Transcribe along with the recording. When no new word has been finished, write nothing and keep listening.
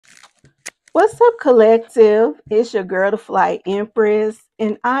What's up, collective? It's your girl, the Flight Empress,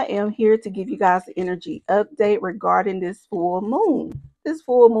 and I am here to give you guys an energy update regarding this full moon. This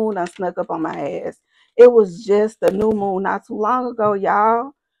full moon I snuck up on my ass. It was just a new moon not too long ago,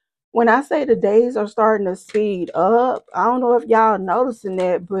 y'all. When I say the days are starting to speed up, I don't know if y'all noticing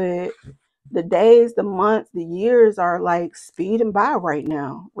that, but the days, the months, the years are like speeding by right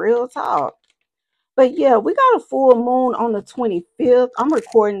now. Real talk. But yeah, we got a full moon on the 25th. I'm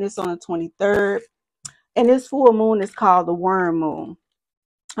recording this on the 23rd. And this full moon is called the worm moon.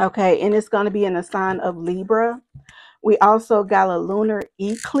 Okay, and it's going to be in the sign of Libra. We also got a lunar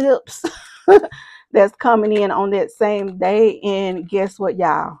eclipse that's coming in on that same day. And guess what,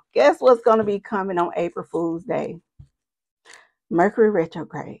 y'all? Guess what's going to be coming on April Fool's Day? Mercury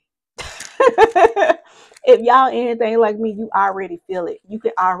retrograde. If y'all anything like me, you already feel it. You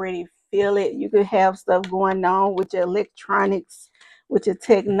can already feel it. You could have stuff going on with your electronics, with your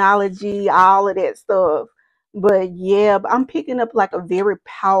technology, all of that stuff. But yeah, I'm picking up like a very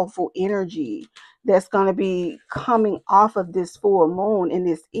powerful energy that's going to be coming off of this full moon in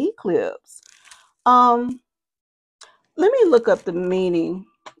this eclipse. Um, Let me look up the meaning.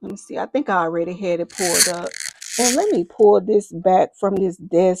 Let me see. I think I already had it pulled up. And let me pull this back from this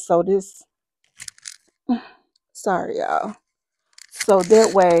desk so this sorry y'all. So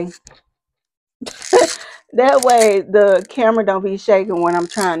that way the camera don't be shaking when I'm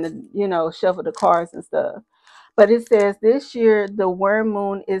trying to, shuffle the cards and stuff. But it says this year the worm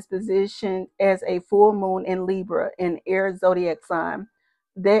moon is positioned as a full moon in Libra, an air zodiac sign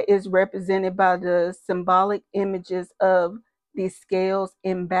that is represented by the symbolic images of the scales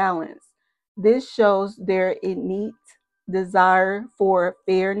in balance. This shows their innate desire for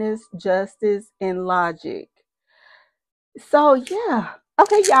fairness, justice, and logic. So yeah.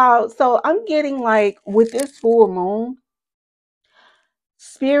 Okay, y'all. So I'm getting like with this full moon,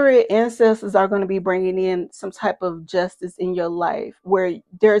 spirit ancestors are going to be bringing in some type of justice in your life where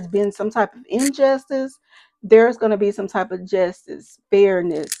there's been some type of injustice. There's going to be some type of justice,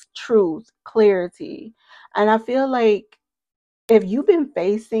 fairness, truth, clarity. And I feel like if you've been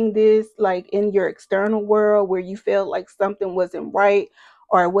facing this like in your external world where you felt like something wasn't right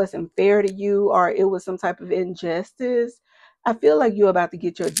or it wasn't fair to you or it was some type of injustice, I feel like you're about to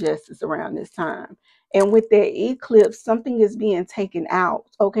get your justice around this time. And with that eclipse, something is being taken out,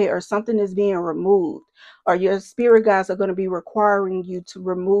 okay, or something is being removed, or your spirit guides are going to be requiring you to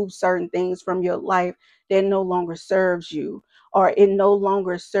remove certain things from your life that no longer serves you, or it no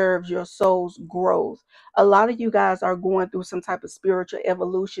longer serves your soul's growth. A lot of you guys are going through some type of spiritual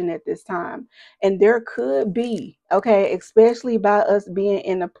evolution at this time. And there could be, okay, especially by us being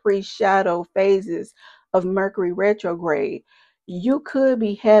in the pre shadow phases of Mercury retrograde, you could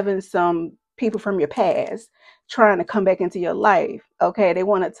be having some people from your past trying to come back into your life. Okay, they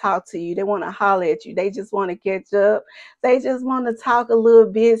want to talk to you, they want to holler at you, they just want to catch up, they just want to talk a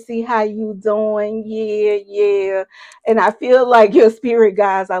little bit, see how you doing. Yeah, yeah. And I feel like your spirit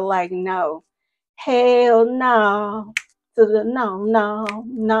guys are like, no, hell no. To the no, no,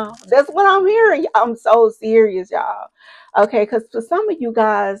 no. That's what I'm hearing. I'm so serious, y'all. Okay, because for some of you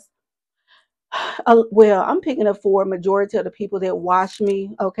guys, well, I'm picking up for a majority of the people that watch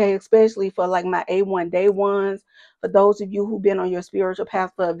me, okay, especially for like my A1 day ones. For those of you who've been on your spiritual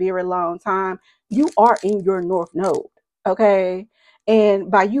path for a very long time, you are in your North Node, okay?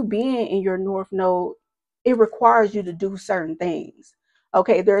 And by you being in your North Node, it requires you to do certain things.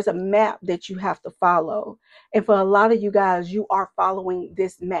 Okay, there's a map that you have to follow. And for a lot of you guys, you are following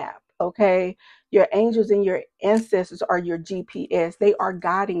this map, okay? Your angels and your ancestors are your GPS. They are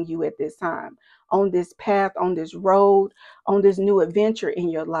guiding you at this time on this path, on this road, on this new adventure in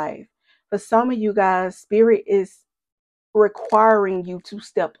your life. For some of you guys, spirit is requiring you to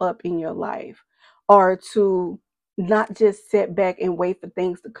step up in your life or to not just sit back and wait for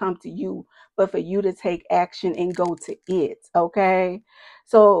things to come to you, but for you to take action and go to it. Okay.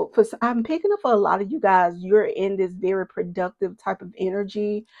 So I'm picking up for a lot of you guys, you're in this very productive type of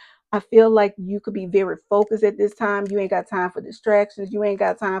energy. I feel like you could be very focused at this time. You ain't got time for distractions. You ain't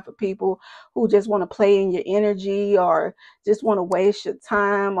got time for people who just want to play in your energy or just want to waste your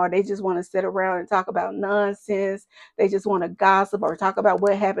time or they just want to sit around and talk about nonsense. They just want to gossip or talk about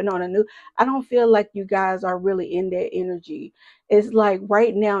what happened on the news. I don't feel like you guys are really in that energy. It's like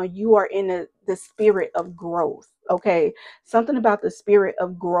right now you are in the spirit of growth. Okay. Something about the spirit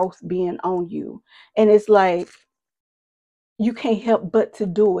of growth being on you. And it's like you can't help but to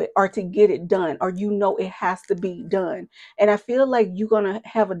do it or to get it done, or it has to be done. And I feel like you're going to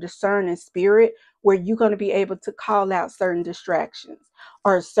have a discerning spirit where you're going to be able to call out certain distractions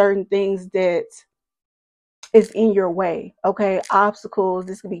or certain things that is in your way. Okay, obstacles.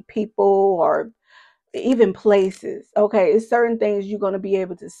 This could be people or even places. Okay, it's certain things you're going to be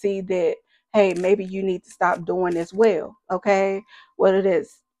able to see that, hey, maybe you need to stop doing as well. Okay, whether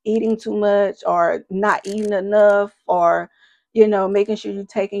it's eating too much or not eating enough, or making sure you're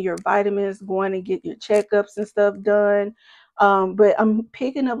taking your vitamins, going and get your checkups and stuff done. But I'm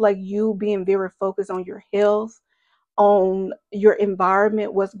picking up like you being very focused on your health, on your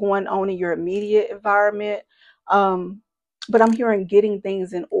environment, what's going on in your immediate environment. um but I'm hearing getting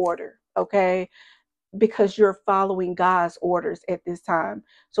things in order. Okay, because you're following God's orders at this time.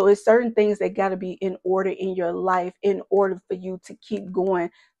 So it's certain things that got to be in order in your life in order for you to keep going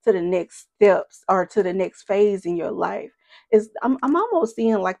to the next steps or to the next phase in your life. I'm almost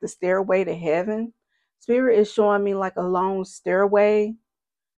seeing like the stairway to heaven. Spirit is showing me like a long stairway,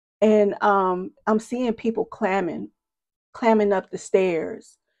 and I'm seeing people climbing up the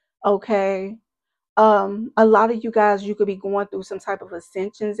stairs. Okay. A lot of you guys, you could be going through some type of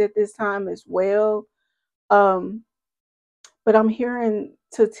ascensions at this time as well. um but I'm hearing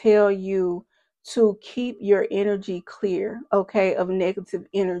to tell you to keep your energy clear, okay, of negative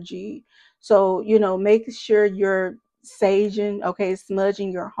energy. So, make sure you're saging, okay,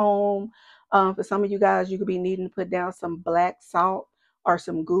 smudging your home. For some of you guys, you could be needing to put down some black salt or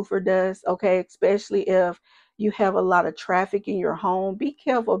some goofer dust, okay, especially if you have a lot of traffic in your home. Be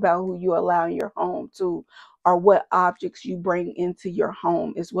careful about who you allow in your home to, or what objects you bring into your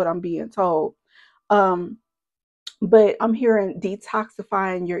home, is what I'm being told. Um, but I'm hearing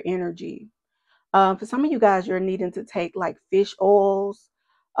detoxifying your energy. For some of you guys, you're needing to take like fish oils.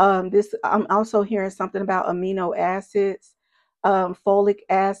 This I'm also hearing something about amino acids, folic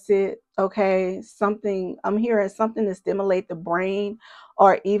acid. Okay, something I'm hearing something to stimulate the brain,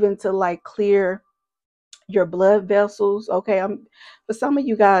 or even to like clear your blood vessels. Okay, for some of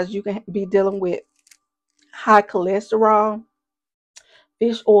you guys, you can be dealing with high cholesterol.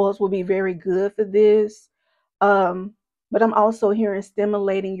 Fish oils will be very good for this. Um, but I'm also hearing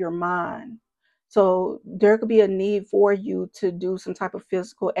stimulating your mind. So there could be a need for you to do some type of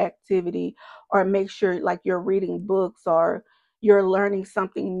physical activity, or make sure like you're reading books or you're learning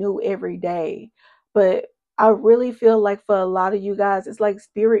something new every day. But I really feel like for a lot of you guys, it's like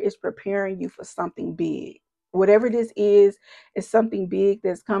spirit is preparing you for something big. Whatever this is something big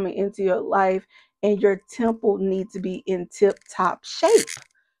that's coming into your life, and your temple needs to be in tip top shape.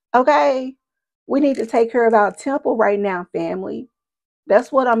 Okay. We need to take care of our temple right now, family.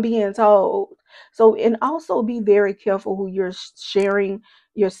 That's what I'm being told. So, and also be very careful who you're sharing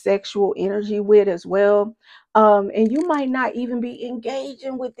your sexual energy with as well. And you might not even be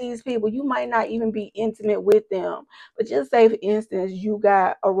engaging with these people. You might not even be intimate with them. But just say, for instance, you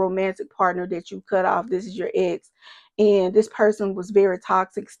got a romantic partner that you cut off. This is your ex. And this person was very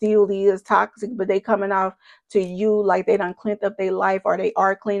toxic, still is toxic, but they coming off to you like they done cleaned up their life, or they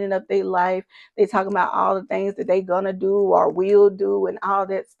are cleaning up their life. They talking about all the things that they gonna do or will do and all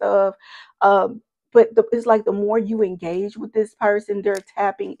that stuff. Um, but it's like the more you engage with this person, they're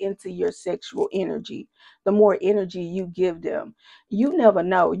tapping into your sexual energy. The more energy you give them, you never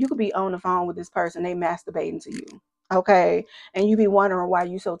know. You could be on the phone with this person, they masturbating to you. Okay. And you be wondering why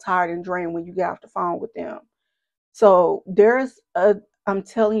you so tired and drained when you get off the phone with them. So I'm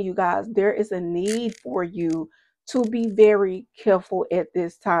telling you guys, there is a need for you to be very careful at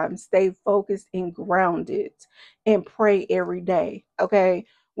this time. Stay focused and grounded, and pray every day. Okay.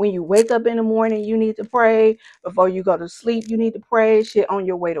 When you wake up in the morning, you need to pray. Before you go to sleep, you need to pray. Shit, on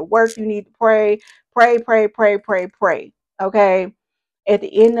your way to work, you need to pray. Pray, pray, pray, pray, pray. Okay. At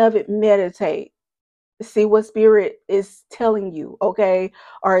the end of it, meditate. See what spirit is telling you, okay?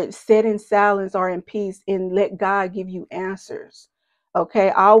 Or sit in silence or in peace and let God give you answers.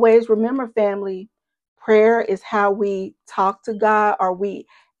 Okay? Always remember, family, prayer is how we talk to God, or we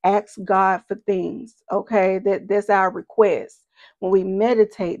ask God for things. Okay? That's our request. When we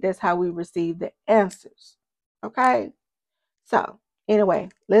meditate, that's how we receive the answers. Okay? So, anyway,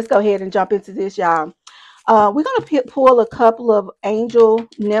 let's go ahead and jump into this, y'all. We're going to pull a couple of angel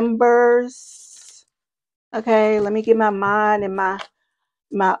numbers. Okay, let me get my mind and my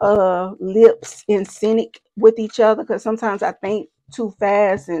lips in sync with each other, because sometimes I think too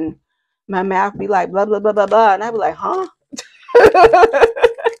fast and my mouth be like blah blah blah blah blah, and I be like, huh?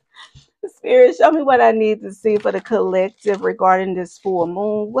 Spirit, show me what I need to see for the collective regarding this full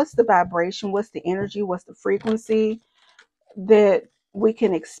moon. What's the vibration? What's the energy? What's the frequency that we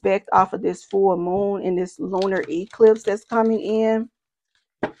can expect off of this full moon and this lunar eclipse that's coming in?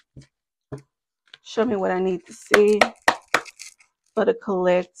 Show me what I need to see for the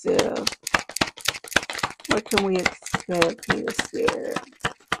collective. What can we expect here, Spirit?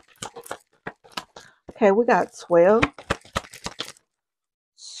 Okay, we got 12.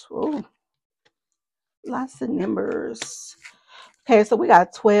 Ooh, lots of numbers. Okay, so we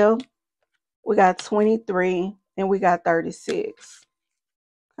got 12, we got 23, and we got 36.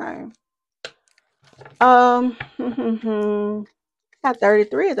 Okay. Got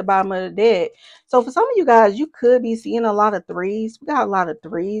 33 at the bottom of the deck. So for some of you guys, you could be seeing a lot of threes. We got a lot of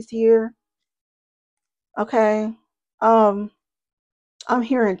threes here. Okay. Um, I'm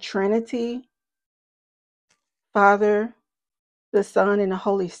hearing Trinity, Father, the Son, and the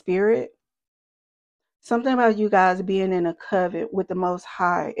Holy Spirit. Something about you guys being in a covenant with the Most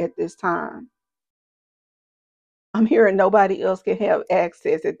High at this time. I'm hearing nobody else can have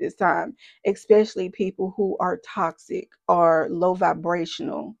access at this time, especially people who are toxic or low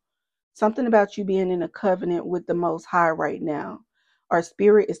vibrational. Something about you being in a covenant with the Most High right now. Our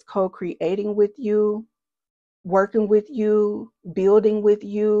spirit is co-creating with you, working with you, building with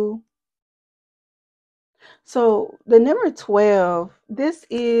you. So the number 12, this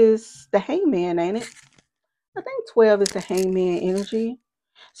is the hangman, ain't it? I think 12 is the hangman energy.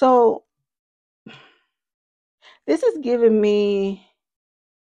 So this is giving me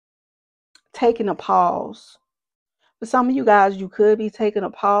taking a pause. For some of you guys, you could be taking a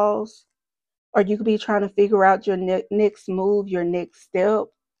pause, or you could be trying to figure out your next move, your next step.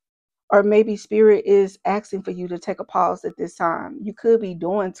 Or maybe spirit is asking for you to take a pause at this time. You could be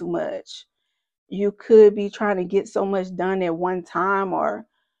doing too much. You could be trying to get so much done at one time, or,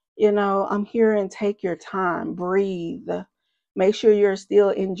 I'm hearing take your time, breathe. Make sure you're still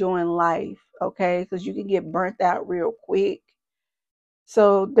enjoying life, okay? Because you can get burnt out real quick.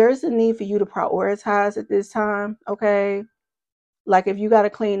 So there's a need for you to prioritize at this time, okay? Like if you got to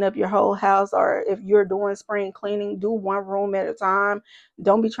clean up your whole house, or if you're doing spring cleaning, do one room at a time.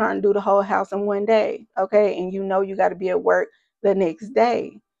 Don't be trying to do the whole house in one day, okay? And you got to be at work the next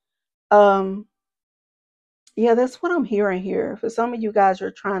day. Yeah, that's what I'm hearing here. For some of you guys,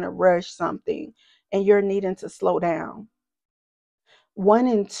 you're trying to rush something and you're needing to slow down. 1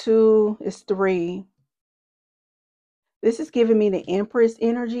 and 2 is 3. This is giving me the Empress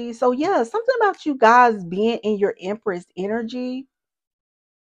energy. So yeah, something about you guys being in your Empress energy,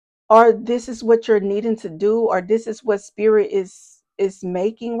 or this is what you're needing to do, or this is what spirit is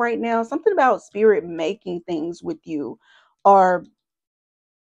making right now. Something about spirit making things with you, or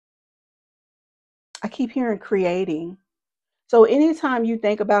I keep hearing creating. So anytime you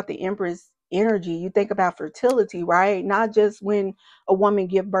think about the Empress energy, you think about fertility, right? Not just when a woman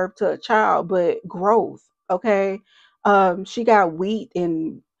give birth to a child, but growth. Okay. She got wheat,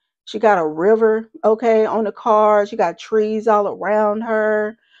 and she got a river, okay, on the card. She got trees all around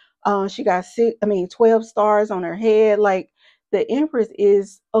her. She got 12 stars on her head. Like, the Empress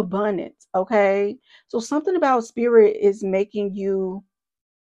is abundant, okay? So something about spirit is making you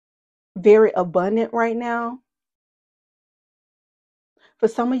very abundant right now. For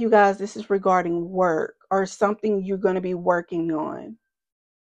some of you guys, this is regarding work or something you're going to be working on.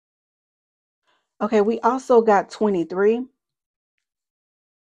 Okay, we also got 23.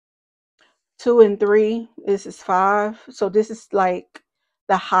 2 and 3, this is 5. So this is like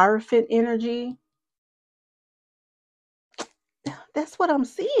the Hierophant energy. That's what I'm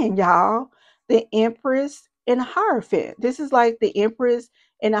seeing, y'all. The Empress and a Hierophant. This is like the Empress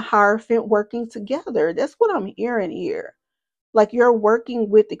and a Hierophant working together. That's what I'm hearing here. Like you're working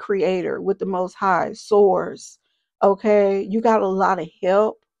with the Creator, with the Most High, Source. Okay, you got a lot of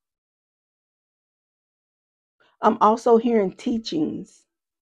help. I'm also hearing teachings.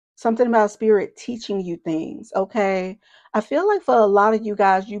 Something about spirit teaching you things, okay? I feel like for a lot of you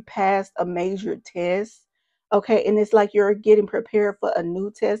guys, you passed a major test, okay? And it's like you're getting prepared for a new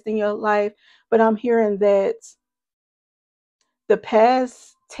test in your life. But I'm hearing that the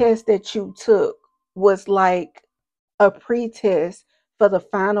past test that you took was like a pre-test for the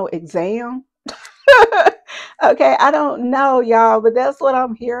final exam. Okay, I don't know, y'all, but that's what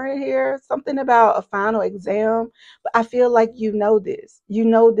I'm hearing here. Something about a final exam. But I feel like you know this. You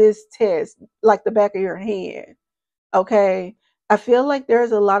know this test like the back of your hand. Okay. I feel like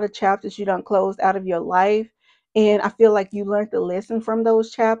there's a lot of chapters you don't close out of your life. And I feel like you learned the lesson from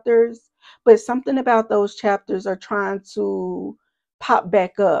those chapters. But something about those chapters are trying to pop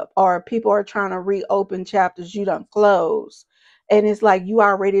back up, or people are trying to reopen chapters you don't close. And it's like you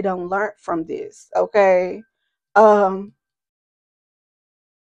already don't learn from this. Okay. Um,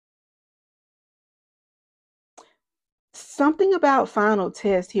 Something about final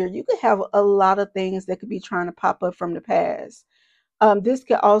test here. You could have a lot of things that could be trying to pop up from the past. This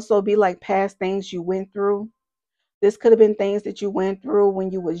could also be like past things you went through. This could have been things that you went through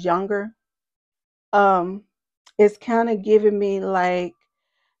when you was younger. Um, it's kind of giving me like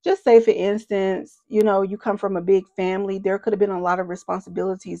Just say, for instance, you come from a big family. There could have been a lot of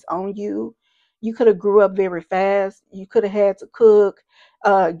responsibilities on you. You could have grew up very fast. You could have had to cook,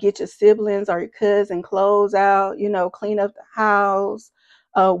 get your siblings or your cousin clothes out, clean up the house,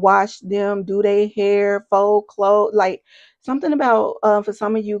 wash them, do their hair, fold clothes. Like something about, for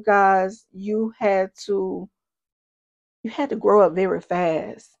some of you guys, you had to grow up very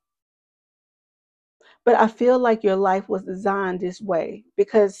fast. But I feel like your life was designed this way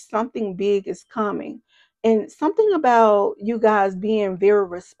because something big is coming. And something about you guys being very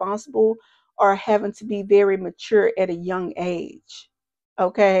responsible or having to be very mature at a young age.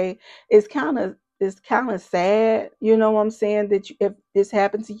 Okay? It's kind of sad, you know what I'm saying, that if this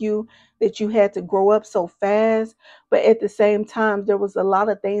happened to you, that you had to grow up so fast, but at the same time there was a lot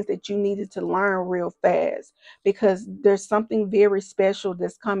of things that you needed to learn real fast because there's something very special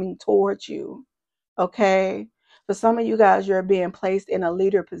that's coming towards you. Okay. For some of you guys, you're being placed in a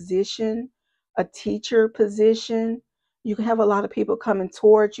leader position, a teacher position. You can have a lot of people coming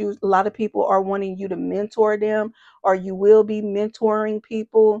towards you. A lot of people are wanting you to mentor them, or you will be mentoring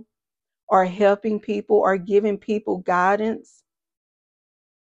people, or helping people, or giving people guidance.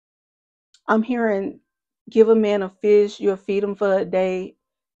 I'm hearing, give a man a fish, you'll feed him for a day.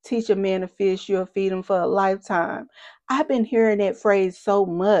 Teach a man a fish, you'll feed him for a lifetime. I've been hearing that phrase so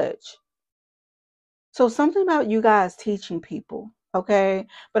much. So something about you guys teaching people, okay?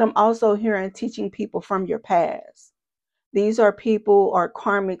 But I'm also hearing teaching people from your past. These are people or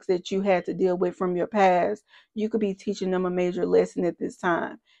karmics that you had to deal with from your past. You could be teaching them a major lesson at this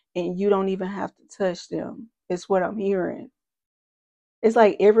time, and you don't even have to touch them. It's what I'm hearing. It's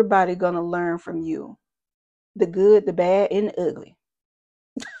like everybody gonna learn from you, the good, the bad, and the ugly.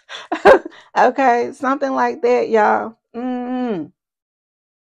 Okay, something like that, y'all.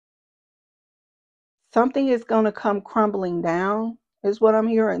 Something is gonna come crumbling down. Is what I'm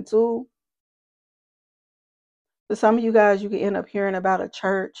hearing too. For some of you guys, you could end up hearing about a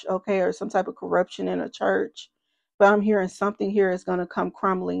church, okay, or some type of corruption in a church. But I'm hearing something here is going to come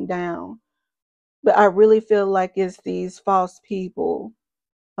crumbling down. But I really feel like it's these false people,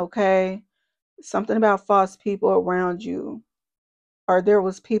 okay? Something about false people around you. Or there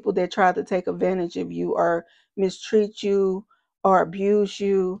was people that tried to take advantage of you or mistreat you or abuse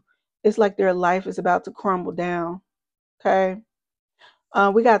you. It's like their life is about to crumble down, okay?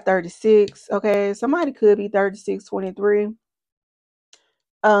 We got 36, okay? Somebody could be 36, 23.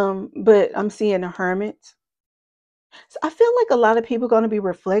 But I'm seeing a hermit. So I feel like a lot of people are going to be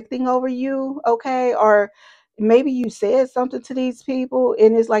reflecting over you, okay? Or maybe you said something to these people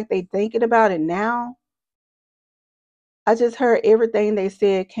and it's like they thinking about it now. I just heard everything they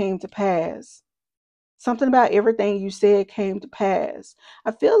said came to pass. Something about everything you said came to pass.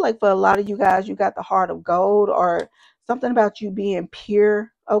 I feel like for a lot of you guys, you got the heart of gold, or something about you being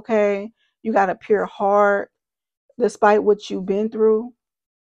pure, okay? You got a pure heart despite what you've been through.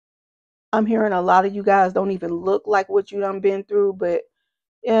 I'm hearing a lot of you guys don't even look like what you done been through, but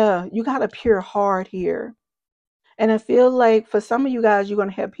yeah, you got a pure heart here. And I feel like for some of you guys, you're going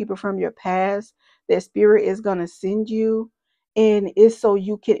to have people from your past that spirit is going to send you. And it's so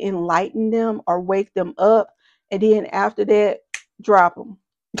you can enlighten them or wake them up. And then after that, drop them.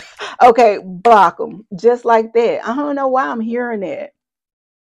 Okay, block them. Just like that. I don't know why I'm hearing that.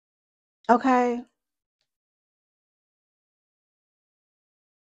 Okay,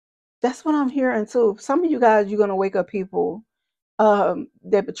 that's what I'm hearing too. Some of you guys, you're going to wake up people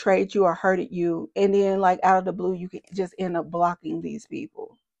that betrayed you or hurted you, and then like out of the blue you can just end up blocking these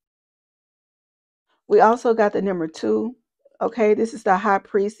people. We also got the number 2. Okay, this is the high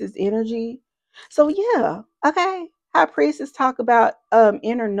priestess energy. So yeah, okay, high priestess talk about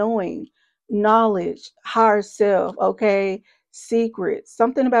inner knowing, knowledge, higher self, okay, secrets,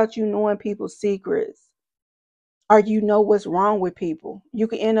 something about you knowing people's secrets, or you know what's wrong with people. You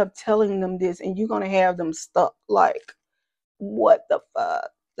can end up telling them this and you're going to have them stuck like, what the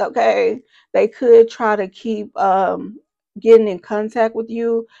fuck? Okay. They could try to keep getting in contact with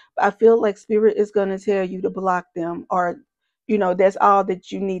you, but I feel like spirit is going to tell you to block them, or that's all that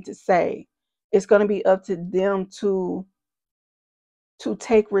you need to say. It's going to be up to them to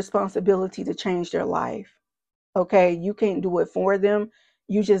take responsibility to change their life. Okay? You can't do it for them.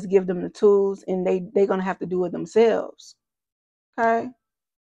 You just give them the tools and they're going to have to do it themselves. Okay?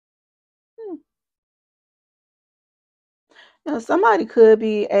 Hmm. Somebody could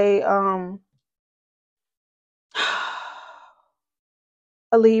be a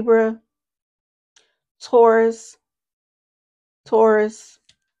Libra, Taurus, Taurus,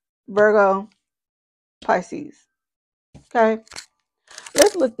 Virgo, Pisces. Okay,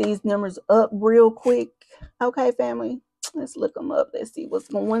 let's look these numbers up real quick. Okay, family. Let's look them up. Let's see what's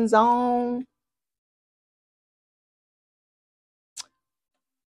going on.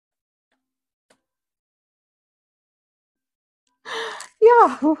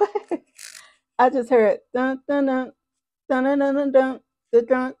 Yeah, I just heard dun dun dun dun dun dun dun dun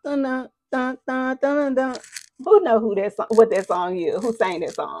dun dun dun dun dun dun dun. Who know who that song? What that song is? Who sang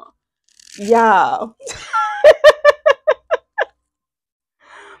that song? Y'all.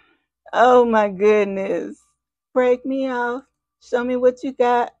 Oh my goodness. Break me off. Show me what you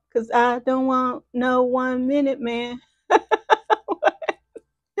got. Cause I don't want no 1 minute, man.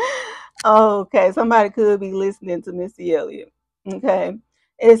 Okay, somebody could be listening to Missy Elliott. Okay.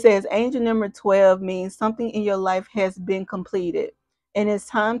 It says angel number 12 means something in your life has been completed, and it's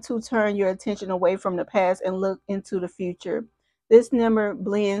time to turn your attention away from the past and look into the future. This number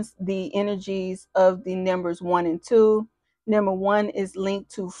blends the energies of the numbers 1 and 2. Number 1 is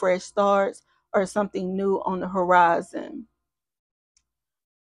linked to fresh starts or something new on the horizon.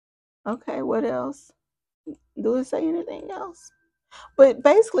 Okay, what else? Do it say anything else? But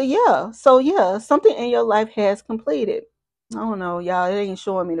basically, yeah. So yeah, something in your life has completed. I don't know, y'all. It ain't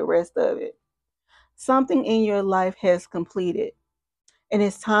showing me the rest of it. Something in your life has completed. And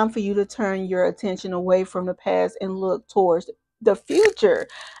it's time for you to turn your attention away from the past and look towards the future.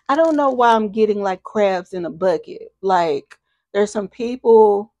 I don't know why I'm getting like crabs in a bucket. Like there's some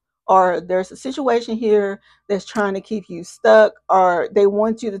people or there's a situation here that's trying to keep you stuck, or they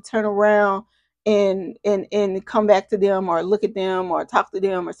want you to turn around and come back to them or look at them or talk to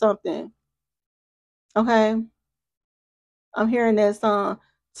them or something. Okay? I'm hearing that song,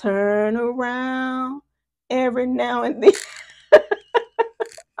 turn around every now and then.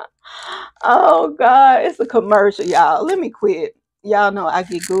 Oh God, it's a commercial, y'all. Let me quit. Y'all know I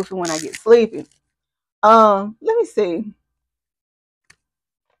get goofy when I get sleepy. Let me see.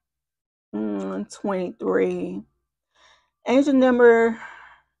 23. Angel number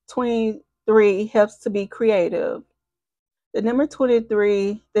 23 helps to be creative. The number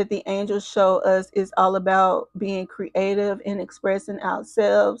 23 that the angels show us is all about being creative and expressing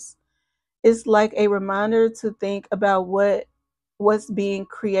ourselves. It's like a reminder to think about what's being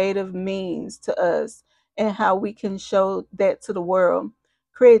creative means to us and how we can show that to the world.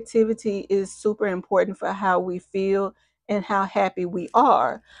 Creativity is super important for how we feel and how happy we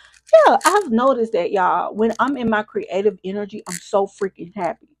are. Yeah, I've noticed that, y'all. When I'm in my creative energy, I'm so freaking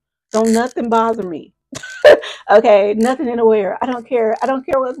happy. Don't nothing bother me. Okay, nothing in the world. I don't care. I don't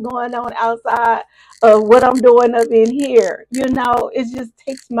care what's going on outside of what I'm doing up in here. You know, it just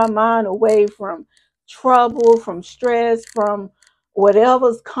takes my mind away from trouble, from stress, from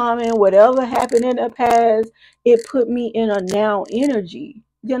whatever's coming, whatever happened in the past. It put me in a now energy,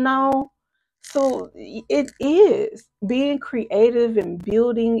 you know? So it is being creative and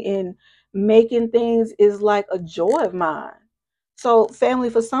building and making things is like a joy of mine. So,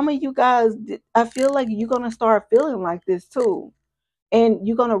 family, for some of you guys, I feel like you're going to start feeling like this too. And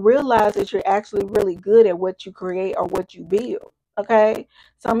you're going to realize that you're actually really good at what you create or what you build. Okay.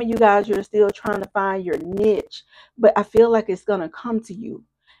 Some of you guys, you're still trying to find your niche, but I feel like it's going to come to you.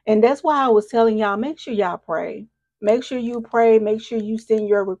 And that's why I was telling y'all, make sure y'all pray. Make sure you pray. Make sure you send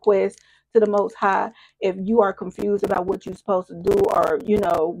your request to the Most High. If you are confused about what you're supposed to do or, you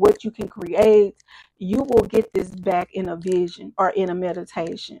know, what you can create, you will get this back in a vision or in a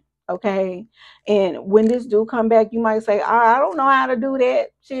meditation. Okay. And when this do come back, you might say, I don't know how to do that.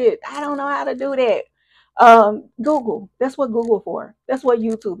 Shit, I don't know how to do that. Google. That's what Google for. That's what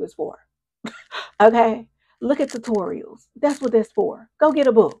YouTube is for. Okay. Look at tutorials. That's what that's for. Go get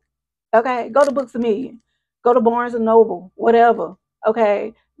a book. Okay. Go to Books a Million. Go to Barnes and Noble. Whatever.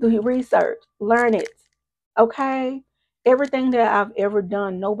 Okay. Do your research. Learn it. Okay. Everything that I've ever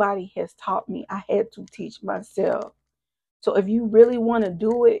done, nobody has taught me. I had to teach myself. So if you really want to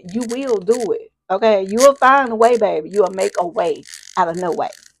do it, you will do it. Okay, you will find a way, baby. You will make a way out of no way.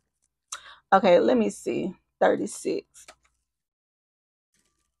 Okay, let me see. 36.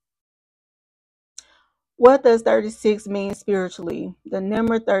 What does 36 mean spiritually? The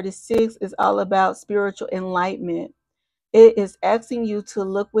number 36 is all about spiritual enlightenment. It is asking you to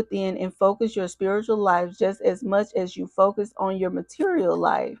look within and focus your spiritual life just as much as you focus on your material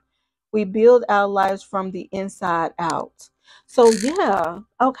life. We build our lives from the inside out. So, yeah,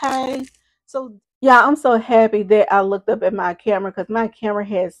 okay. So, yeah, I'm so happy that I looked up at my camera because my camera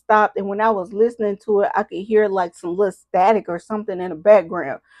had stopped. And when I was listening to it, I could hear like some little static or something in the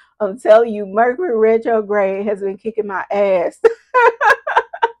background. I'm telling you, Mercury retrograde has been kicking my ass.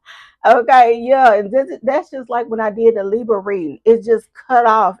 Okay, yeah, and that's just like when I did the Libra reading. It just cut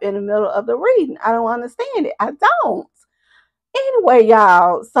off in the middle of the reading. I don't understand it. I don't. Anyway,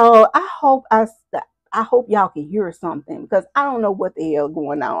 y'all. So I hope I hope y'all can hear something, because I don't know what the hell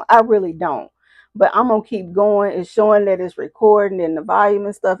going on. I really don't. But I'm gonna keep going. It's showing that it's recording and the volume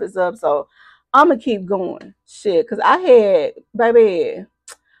and stuff is up. So I'm gonna keep going. Shit. Cause I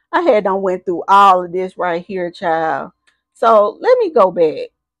had done went through all of this right here, child. So let me go back.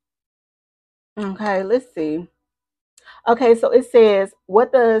 Okay, let's see. Okay, so it says,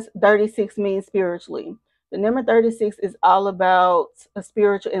 what does 36 mean spiritually? The number 36 is all about a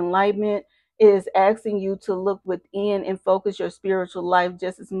spiritual enlightenment. It is asking you to look within and focus your spiritual life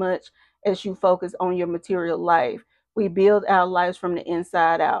just as much as you focus on your material life. We build our lives from the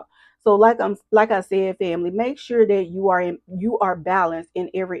inside out. So like I said, family, make sure that you are balanced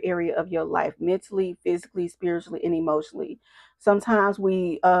in every area of your life, mentally, physically, spiritually, and emotionally. Sometimes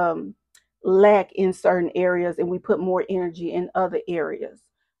we lack in certain areas and we put more energy in other areas.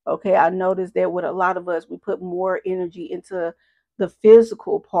 Okay, I noticed that with a lot of us, we put more energy into the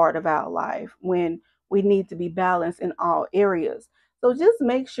physical part of our life when we need to be balanced in all areas. So just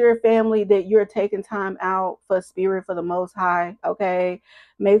make sure, family, that you're taking time out for spirit, for the most high. Okay,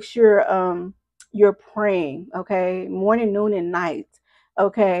 make sure you're praying, okay, morning, noon, and night.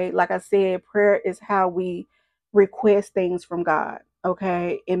 Okay, like I said, prayer is how we request things from God.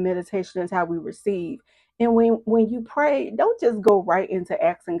 Okay, and meditation is how we receive. And when you pray, don't just go right into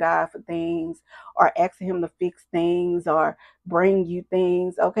asking God for things or asking him to fix things or bring you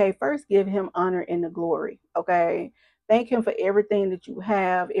things. Okay, first give him honor and the glory. Okay, thank him for everything that you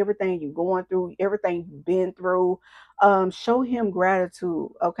have, everything you're going through, everything you've been through. Show him gratitude.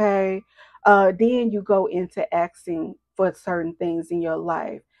 Okay, then you go into asking for certain things in your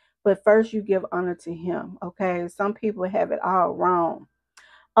life, but first you give honor to him. Okay, some people have it all wrong.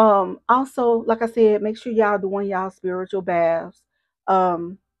 Also, like I said, make sure y'all doing y'all spiritual baths.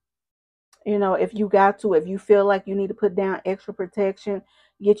 um if you got to, if you feel like you need to put down extra protection,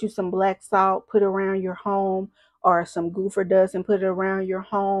 get you some black salt, put it around your home, or some goofer dust and put it around your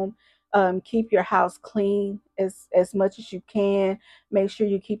home. Keep your house clean as much as you can. Make sure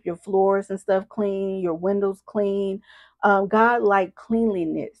you keep your floors and stuff clean, your windows clean. God like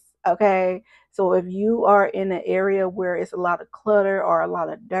cleanliness. Okay, so if you are in an area where it's a lot of clutter or a lot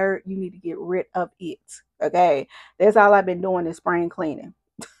of dirt, you need to get rid of it. Okay, that's all I've been doing is spring cleaning.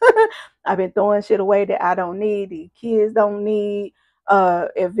 I've been throwing shit away that I don't need, the kids don't need.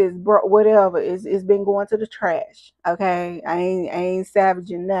 If it's broke, whatever, it's been going to the trash. Okay, I ain't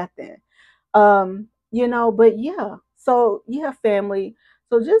savaging nothing. But yeah. So yeah, family.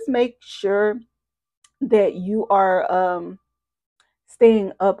 So just make sure that you are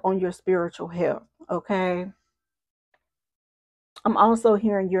staying up on your spiritual health. Okay. I'm also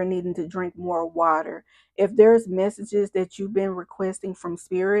hearing you're needing to drink more water. If there's messages that you've been requesting from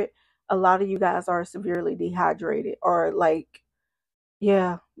spirit, a lot of you guys are severely dehydrated, or like,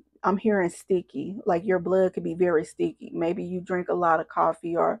 yeah, I'm hearing sticky. Like your blood could be very sticky. Maybe you drink a lot of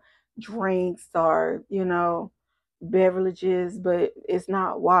coffee or drinks or, beverages, but it's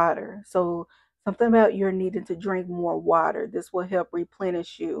not water. So something about you're needing to drink more water. This will help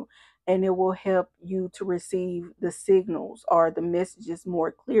replenish you, and it will help you to receive the signals or the messages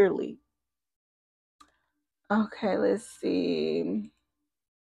more clearly. Okay, let's see.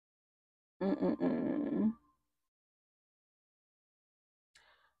 Mm-mm-mm.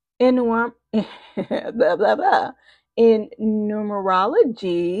 In one, blah blah blah. In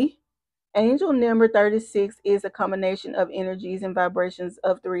numerology, angel number 36 is a combination of energies and vibrations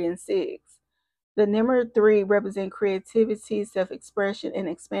of 3 and 6. The number 3 represent creativity, self-expression, and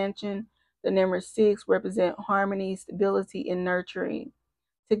expansion. The number 6 represent harmony, stability, and nurturing.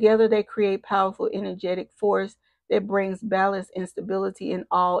 Together, they create powerful energetic force that brings balance and stability in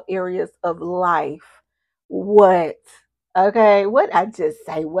all areas of life. What? Okay, what I just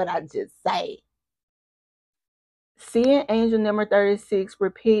say? What I just say? Seeing angel number 36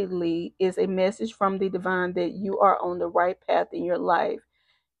 repeatedly is a message from the divine that you are on the right path in your life.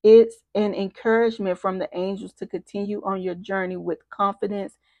 It's an encouragement from the angels to continue on your journey with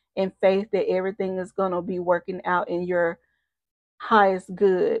confidence and faith that everything is going to be working out in your highest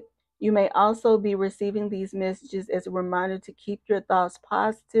good. You may also be receiving these messages as a reminder to keep your thoughts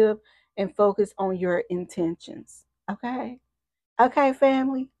positive and focus on your intentions. Okay? Okay,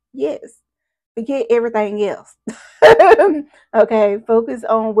 family? Yes. Forget everything else. Okay, focus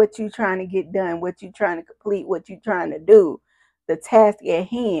on what you're trying to get done, what you're trying to complete, what you're trying to do, the task at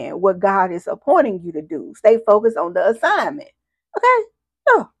hand, what God is appointing you to do. Stay focused on the assignment. Okay?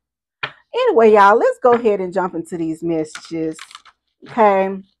 Oh. Anyway, y'all, let's go ahead and jump into these messages.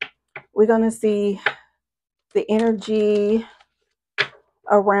 Okay, we're going to see the energy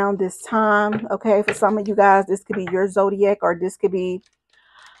around this time. Okay, for some of you guys, this could be your zodiac, or this could be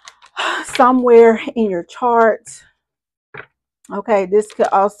somewhere in your chart. Okay, this could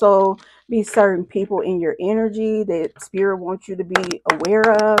also be certain people in your energy that spirit wants you to be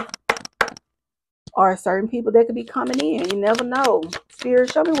aware of, or certain people that could be coming in. You never know.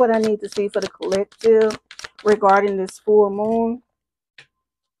 Spirit, show me what I need to see for the collective regarding this full moon.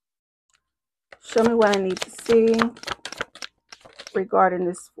 Show me what I need to see regarding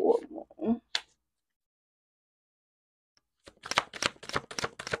this full moon.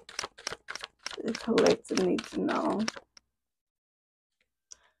 The collective needs to know.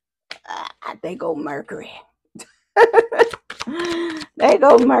 They go Mercury. They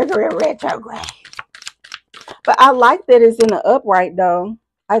go Mercury retrograde. But I like that it's in the upright though.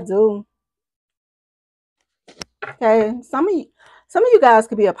 I do. Okay. Some of you guys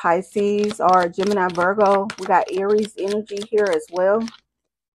could be a Pisces or a Gemini Virgo. We got Aries energy here as well.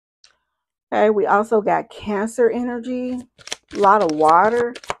 Okay, we also got Cancer energy. A lot of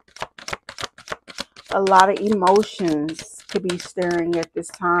water. A lot of emotions could be stirring at this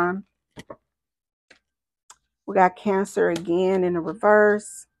time. We got Cancer again in the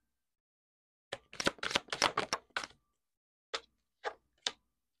reverse.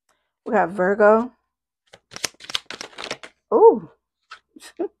 We got Virgo. Ooh.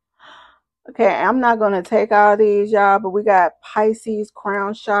 Okay, I'm not going to take all these, y'all, but we got Pisces,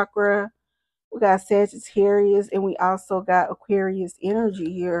 crown chakra. We got Sagittarius, and we also got Aquarius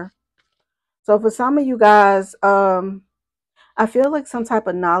energy here. So for some of you guys, I feel like some type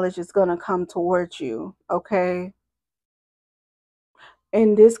of knowledge is going to come towards you, okay?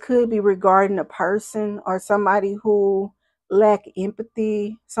 And this could be regarding a person or somebody who lack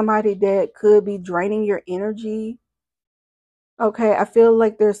empathy, somebody that could be draining your energy. Okay, I feel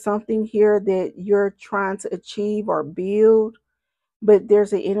like there's something here that you're trying to achieve or build, but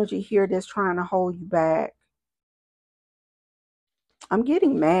there's an energy here that's trying to hold you back. I'm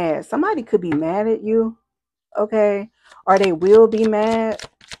getting mad. Somebody could be mad at you, okay? Or they will be mad.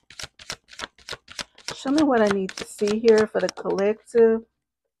 Show me what I need to see here for the collective.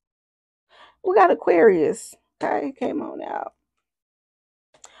 We got Aquarius. Okay, came on out.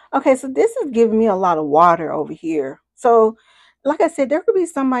 Okay, so this is giving me a lot of water over here. So, like I said, there could be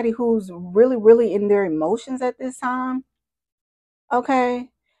somebody who's really, really in their emotions at this time. Okay.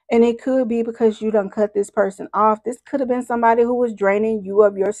 And it could be because you done cut this person off. This could have been somebody who was draining you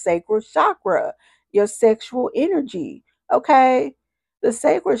of your sacral chakra, your sexual energy. Okay. The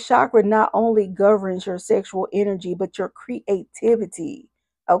sacral chakra not only governs your sexual energy, but your creativity.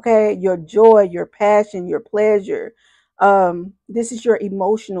 Okay. Your joy, your passion, your pleasure. This is your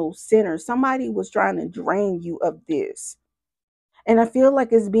emotional center. Somebody was trying to drain you of this. And I feel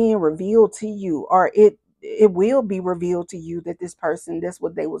like it's being revealed to you, or it will be revealed to you that this person, that's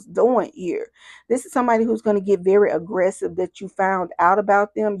what they was doing here. This is somebody who's going to get very aggressive, that you found out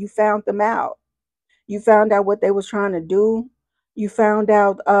about them. You found them out. You found out what they was trying to do. You found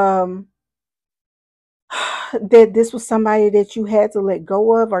out that this was somebody that you had to let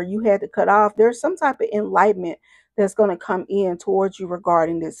go of, or you had to cut off. There's some type of enlightenment that's going to come in towards you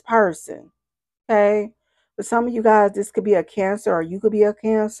regarding this person. Okay. For some of you guys, this could be a Cancer, or you could be a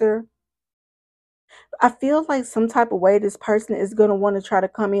Cancer. I feel like some type of way this person is going to want to try to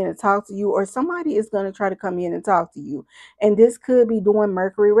come in and talk to you, or somebody is going to try to come in and talk to you. And this could be doing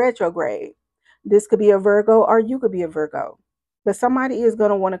Mercury retrograde. This could be a Virgo, or you could be a Virgo. But somebody is going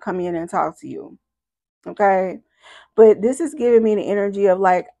to want to come in and talk to you. Okay. But this is giving me the energy of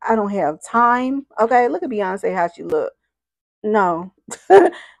like, I don't have time. Okay. Look at Beyonce, how she look. No.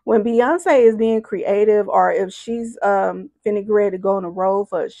 When Beyonce is being creative, or if she's finna get ready to go on a road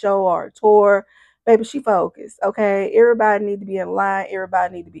for a show or a tour, baby, she focused. Okay. Everybody need to be in line.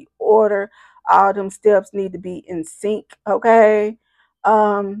 Everybody need to be order. All them steps need to be in sync. Okay.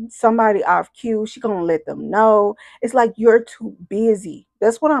 Somebody off cue, she gonna let them know. It's like you're too busy.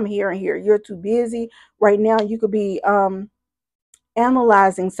 That's what I'm hearing here. You're too busy right now. You could be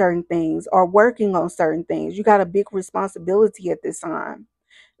analyzing certain things or working on certain things. You got a big responsibility at this time.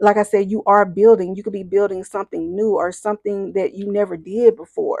 Like I said, you are building. You could be building something new or something that you never did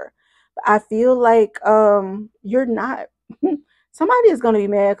before. But I feel like you're not. Somebody is going to be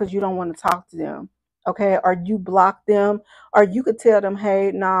mad because you don't want to talk to them. Okay, or you block them, or you could tell them,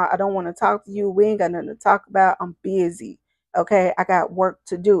 hey, nah, I don't want to talk to you. We ain't got nothing to talk about. I'm busy. Okay, I got work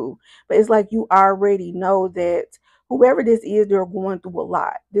to do. But it's like you already know that whoever this is, they're going through a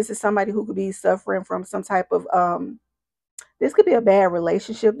lot. This is somebody who could be suffering from some type of this could be a bad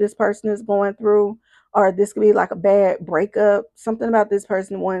relationship this person is going through, or this could be like a bad breakup, something about this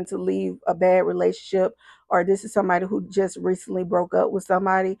person wanting to leave a bad relationship, or this is somebody who just recently broke up with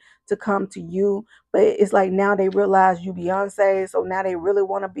somebody to come to you. But it's like now they realize you Beyonce, so now they really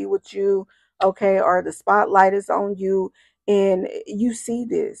want to be with you, okay? Or the spotlight is on you, and you see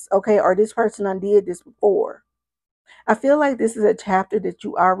this, okay? Or this person undid this before. I feel like this is a chapter that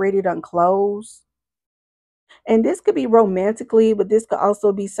you already done closed. And this could be romantically, but this could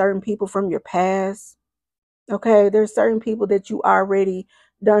also be certain people from your past. Okay, there's certain people that you already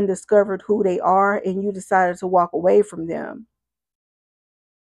done discovered who they are and you decided to walk away from them.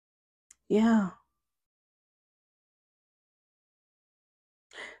 Yeah.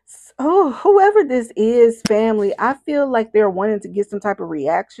 Oh, whoever this is, family, I feel like they're wanting to get some type of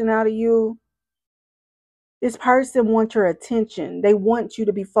reaction out of you. This person wants your attention. They want you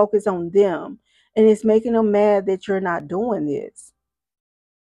to be focused on them. And it's making them mad that you're not doing this.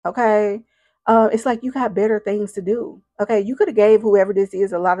 Okay. It's like you got better things to do. Okay. You could have gave whoever this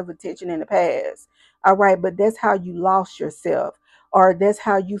is a lot of attention in the past. All right. But that's how you lost yourself, or that's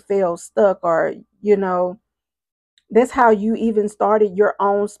how you fell stuck, or, that's how you even started your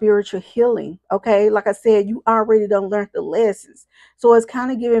own spiritual healing. Okay. Like I said, you already done learned the lessons. So it's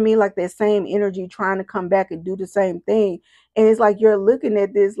kind of giving me like that same energy trying to come back and do the same thing. And it's like you're looking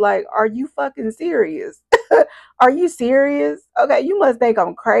at this like, are you fucking serious? Are you serious? Okay, you must think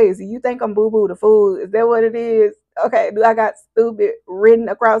I'm crazy. You think I'm boo boo the fool. Is that what it is? Okay, do I got stupid written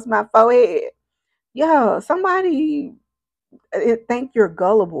across my forehead? Yeah, somebody think you're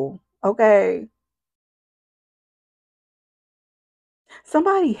gullible. Okay.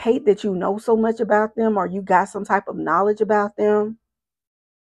 Somebody hate that you know so much about them or you got some type of knowledge about them.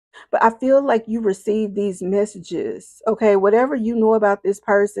 But I feel like you received these messages. Okay, whatever you know about this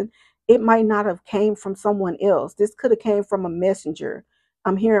person, it might not have came from someone else. This could have came from a messenger.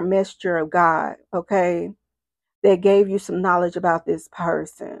 I'm hearing messenger of God, okay, that gave you some knowledge about this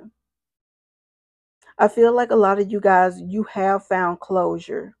person. I feel like a lot of you guys, you have found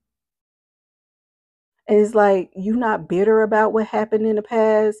closure. And it's like you're not bitter about what happened in the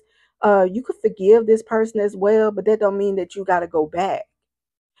past. You could forgive this person as well, but that don't mean that you got to go back.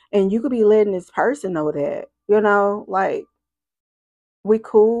 And you could be letting this person know that, like we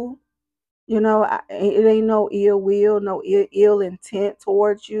cool. It ain't no ill will, no ill intent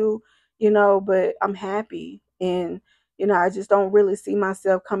towards you, but I'm happy. And, I just don't really see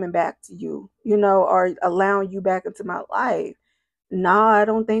myself coming back to you, or allowing you back into my life. Nah, I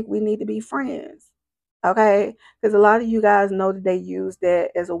don't think we need to be friends. Okay. Because a lot of you guys know that they use that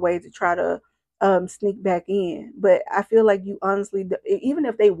as a way to try to sneak back in. But I feel like you honestly, even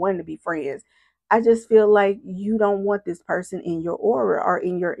if they wanted to be friends, I just feel like you don't want this person in your aura or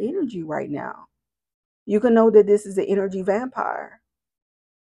in your energy right now. You can know that this is an energy vampire.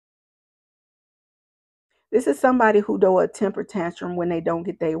 This is somebody who do a temper tantrum when they don't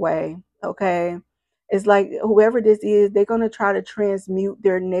get their way. Okay. It's like whoever this is, they're going to try to transmute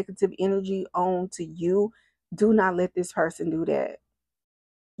their negative energy onto you. Do not let this person do that.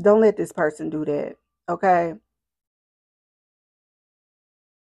 Don't let this person do that. Okay.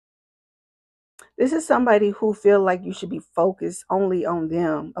 This is somebody who feel like you should be focused only on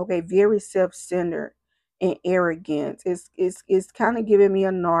them. Okay. Very self-centered and arrogant. It's kind of giving me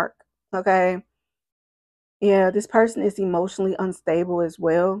a narc. Okay. Yeah, this person is emotionally unstable as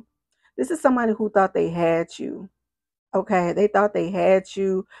well. This is somebody who thought they had you. Okay, they thought they had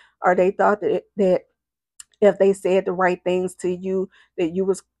you, or they thought that if they said the right things to you, that you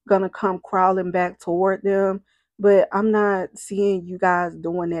was gonna come crawling back toward them. But I'm not seeing you guys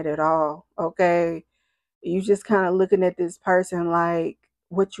doing that at all. Okay, you just kind of looking at this person like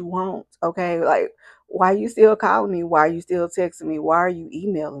what you want. Okay, like why you still calling me? Why are you still texting me? Why are you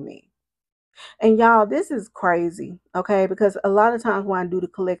emailing me? And y'all, this is crazy, okay? Because a lot of times when I do the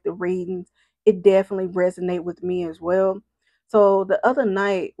collective readings, it definitely resonate with me as well. So the other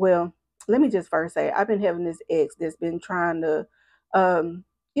night, well, let me just first say I've been having this ex that's been trying to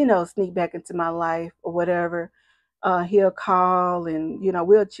sneak back into my life or whatever. He'll call and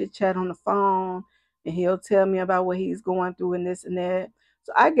we'll chit chat on the phone and he'll tell me about what he's going through and this and that.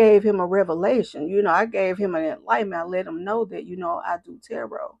 So I gave him a revelation, I gave him an enlightenment. I let him know that, I do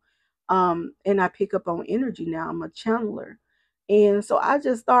tarot. And I pick up on energy now. I'm a channeler. And so I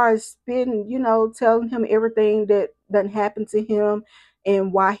just started spitting, telling him everything that done happened to him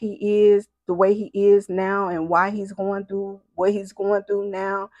and why he is the way he is now and why he's going through what he's going through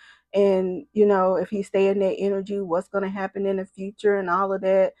now. And, if he stay in that energy, what's going to happen in the future and all of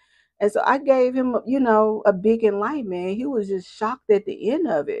that. And so I gave him, a big enlightenment. He was just shocked at the end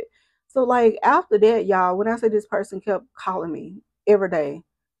of it. So like after that, y'all, when I say this person kept calling me every day,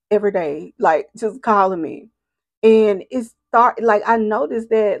 like just calling me. And it start like I noticed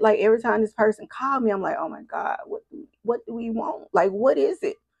that like every time this person called me, I'm like, oh my God, what do we want? Like, what is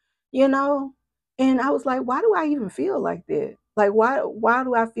it? You know? And I was like, why do I even feel like that? Like why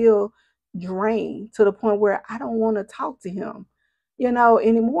do I feel drained to the point where I don't want to talk to him,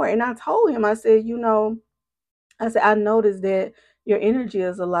 anymore? And I told him, I said, I noticed that your energy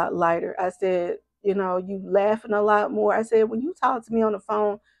is a lot lighter. I said, you laughing a lot more. I said, when you talk to me on the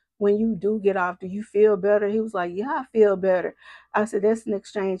phone, when you do get off, do you feel better? He was like, yeah, I feel better. I said, that's an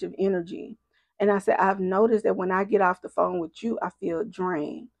exchange of energy. And I said, I've noticed that when I get off the phone with you, I feel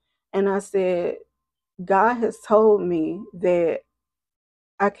drained. And I said, God has told me that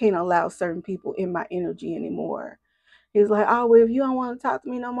I can't allow certain people in my energy anymore. He's like, oh, well, if you don't want to talk to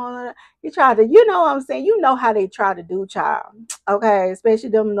me no more, you try to, you know what I'm saying? You know how they try to do, child. Okay, especially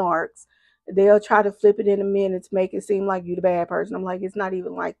them narcs. They'll try to flip it in a minute to make it seem like you the bad person. I'm like, it's not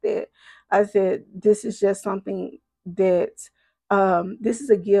even like that. I said, this is just something that, this is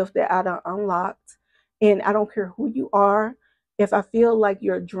a gift that I done unlocked. And I don't care who you are. If I feel like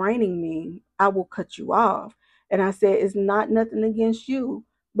you're draining me, I will cut you off. And I said, it's not nothing against you,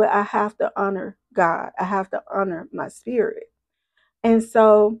 but I have to honor God. I have to honor my spirit. And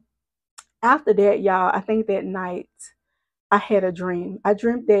so after that, y'all, I think that night I had a dream. I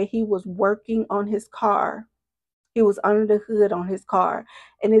dreamt that he was working on his car. He was under the hood on his car.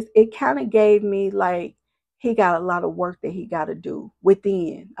 And it kind of gave me like he got a lot of work that he got to do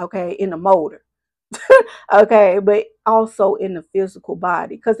within, okay, in the motor. Okay, but also in the physical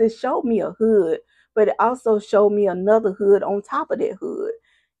body, because it showed me a hood, but it also showed me another hood on top of that hood.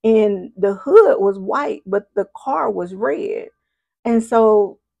 And the hood was white, but the car was red. And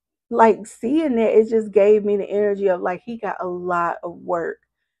so, like, seeing that, it just gave me the energy of like he got a lot of work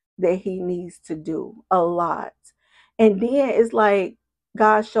that he needs to do, a lot. And then it's like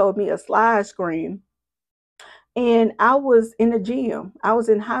God showed me a slide screen, and I was in the gym. I was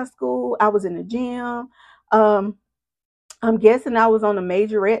in high school. I was in the gym. Um, I'm guessing I was on a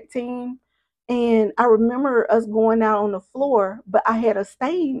majorette team. And I remember us going out on the floor, but I had a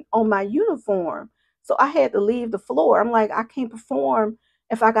stain on my uniform. So I had to leave the floor. I'm like, I can't perform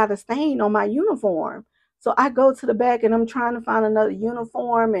if I got a stain on my uniform. So I go to the back and I'm trying to find another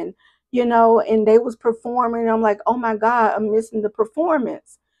uniform, and and they was performing. And I'm like, oh my God, I'm missing the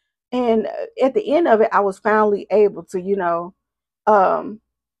performance. And at the end of it, I was finally able to, um,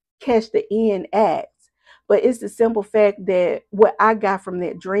 catch the end act. But it's the simple fact that what I got from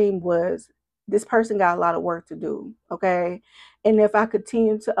that dream was this person got a lot of work to do. Okay. And if I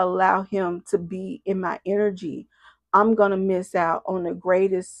continue to allow him to be in my energy, I'm going to miss out on the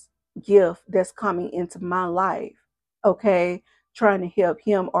greatest gift that's coming into my life. Okay. Trying to help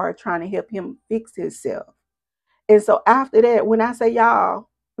him or trying to help him fix himself. And so after that, when I say y'all,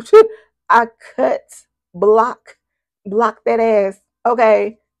 I cut, block, block that ass,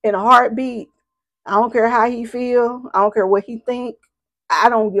 okay, in a heartbeat. I don't care how he feel. I don't care what he think. I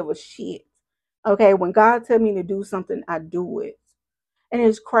don't give a shit. Okay, when God tell me to do something, I do it. And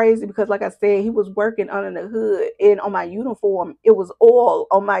it's crazy because, like I said, he was working under the hood, and on my uniform, it was oil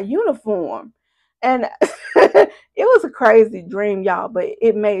on my uniform. And it was a crazy dream, y'all, but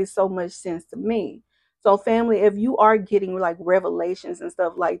it made so much sense to me. So, family, if you are getting like revelations and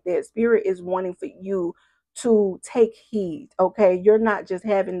stuff like that, Spirit is wanting for you to take heed, okay? You're not just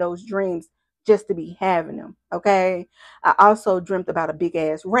having those dreams just to be having them, okay? I also dreamt about a big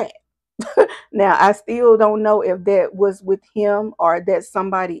ass rat. Now, I still don't know if that was with him or that's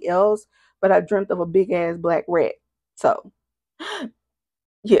somebody else, but I dreamt of a big ass black rat. So,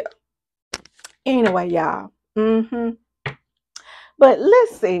 yeah. Anyway, y'all. But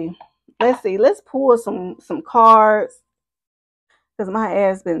let's see. Let's see. Let's pull some cards because my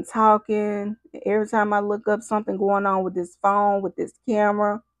ass been talking. Every time I look up something going on with this phone, with this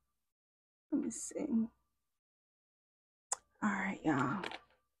camera. Let me see. All right, y'all.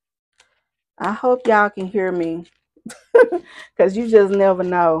 I hope y'all can hear me because you just never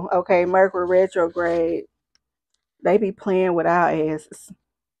know. Okay, Mercury retrograde. They be playing with our asses.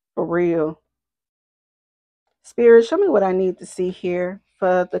 For real. Spirit, show me what I need to see here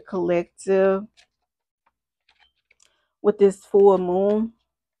for the collective with this full moon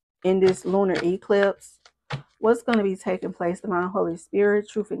in this lunar eclipse. What's going to be taking place? Divine Holy Spirit,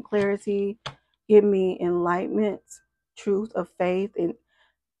 truth and clarity. Give me enlightenment, truth of faith, and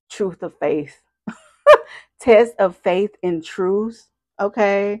truth of faith. Test of faith and truth.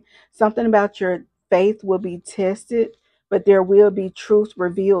 Okay. Something about your faith will be tested, but there will be truth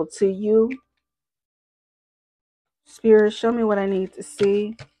revealed to you. Spirit, show me what I need to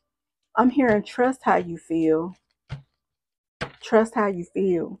see. I'm hearing trust how you feel. Trust how you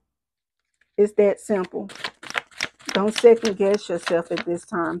feel. It's that simple. Don't second guess yourself at this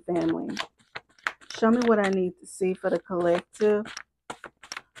time, family. Show me what I need to see for the collective.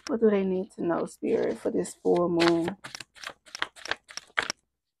 What do they need to know, Spirit, for this full moon?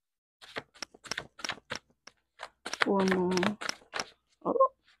 Full moon. Oh.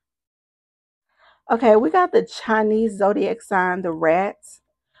 Okay, we got the Chinese zodiac sign, the rats.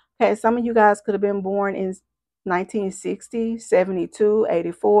 Okay, some of you guys could have been born in 1960, 72,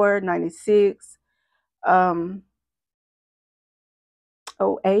 84, 96, um,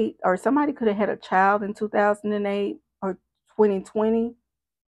 08, or somebody could have had a child in 2008 or 2020.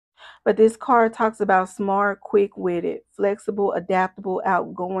 But this card talks about smart, quick-witted, flexible, adaptable,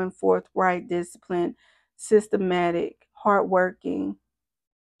 outgoing, forthright, disciplined, systematic, hardworking,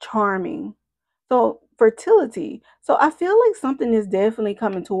 charming. So fertility. So I feel like something is definitely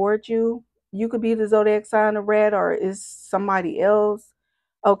coming towards you. You could be the zodiac sign of rat or is somebody else.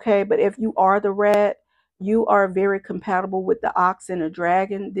 Okay, but if you are the rat, you are very compatible with the ox and the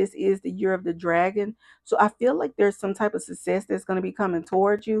dragon. This is the year of the dragon. So I feel like there's some type of success that's going to be coming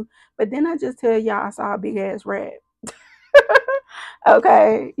towards you. But then I just tell y'all I saw a big ass rat.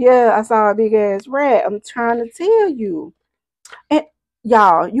 Okay, yeah, I saw a big ass rat. I'm trying to tell you. And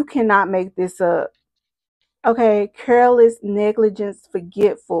y'all, you cannot make this up. Okay, careless, negligence,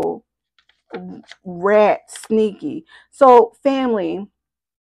 forgetful, rat, sneaky. So, family,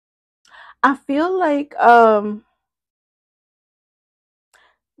 I feel like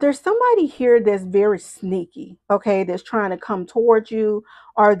there's somebody here that's very sneaky, okay, that's trying to come towards you,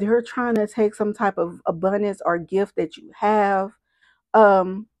 or they're trying to take some type of abundance or gift that you have.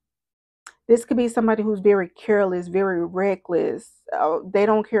 Um, this could be somebody who's very careless, very reckless. They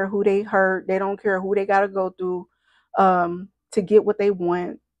don't care who they hurt, they don't care who they got to go through to get what they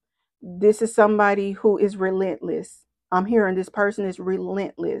want. This is somebody who is relentless. I'm hearing this person is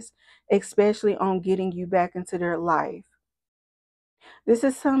relentless, especially on getting you back into their life. This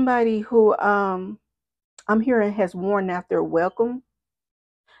is somebody who I'm hearing has worn out their welcome.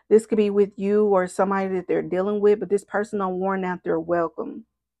 This could be with you or somebody that they're dealing with, but this person on worn out their welcome.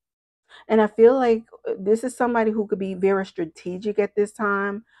 And I feel like this is somebody who could be very strategic at this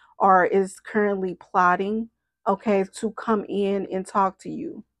time or is currently plotting, okay, to come in and talk to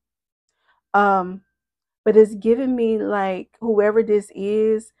you. Um, but it's giving me like whoever this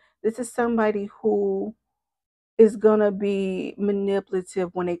is somebody who is gonna be manipulative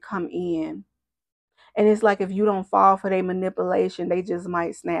when they come in. And it's like if you don't fall for their manipulation, they just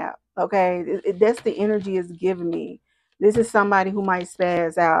might snap. Okay, that's the energy it's giving me. This is somebody who might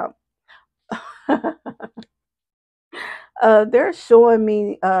spaz out. They're showing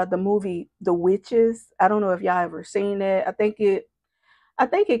me the movie The Witches. I don't know if y'all ever seen it. I think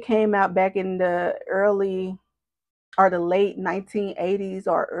it came out back in the early or the late 1980s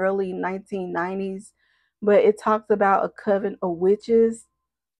or early 1990s, but it talks about a coven of witches.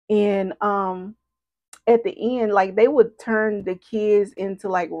 And at the end, like they would turn the kids into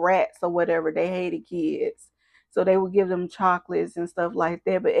like rats or whatever. They hated kids, so they would give them chocolates and stuff like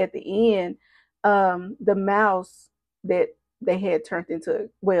that. But at the end, the mouse that they had turned into,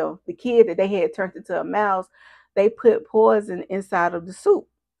 well, the kid that they had turned into a mouse, they put poison inside of the soup.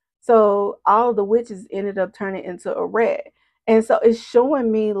 So all the witches ended up turning into a rat. And so it's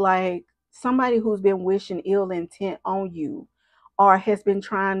showing me like somebody who's been wishing ill intent on you or has been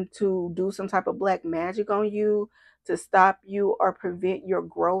trying to do some type of black magic on you to stop you or prevent your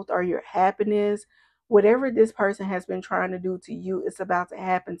growth or your happiness. Whatever this person has been trying to do to you, it's about to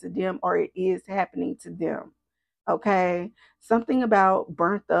happen to them or it is happening to them. Okay. Something about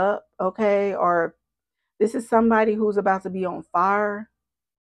burnt up. Okay. Or this is somebody who's about to be on fire.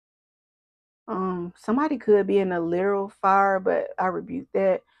 Somebody could be in a literal fire, but I rebuke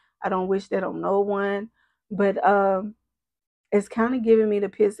that. I don't wish that on no one. But it's kind of giving me the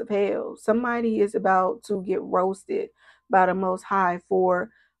pits of hell. Somebody is about to get roasted by the Most High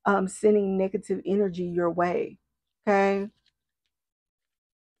for sending negative energy your way. Okay,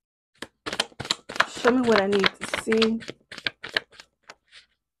 show me what I need to see.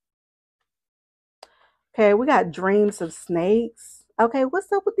 Okay, we got dreams of snakes. Okay,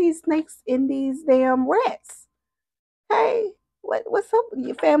 what's up with these snakes in these damn rats? Hey, what's up with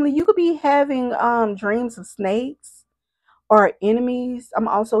your family? You could be having dreams of snakes or enemies. I'm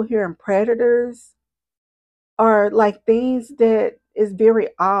also hearing predators or like things that is very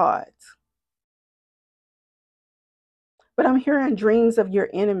odd. But I'm hearing dreams of your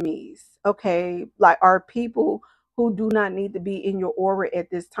enemies. Okay, like are people who do not need to be in your aura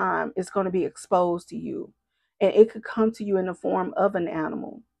at this time. It's going to be exposed to you, and it could come to you in the form of an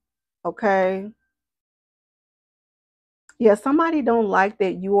animal. Okay, Yeah, somebody don't like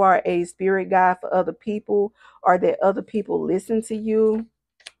that you are a spirit guide for other people or that other people listen to you.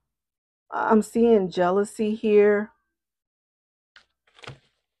 I'm seeing jealousy here.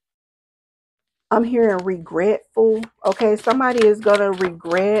 I'm hearing regretful. Okay, somebody is going to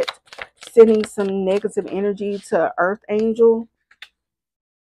regret sending some negative energy to Earth Angel.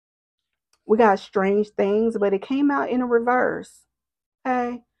 We got strange things, but it came out in a reverse.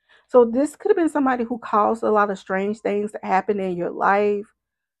 Okay. So this could have been somebody who caused a lot of strange things to happen in your life,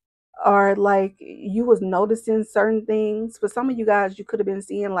 or like you was noticing certain things. For some of you guys, you could have been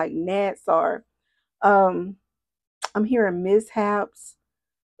seeing like gnats, or um I'm hearing mishaps,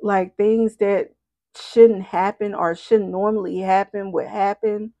 like things that shouldn't happen or shouldn't normally happen would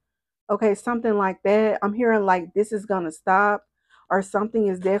happen. Okay, something like that. I'm hearing like this is gonna stop, or something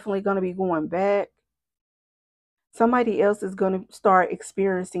is definitely gonna be going back. Somebody else is gonna start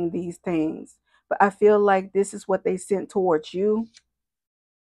experiencing these things. But I feel like this is what they sent towards you.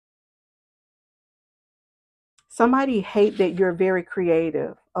 Somebody hate that you're very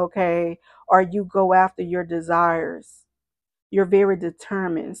creative, okay? Or you go after your desires. You're very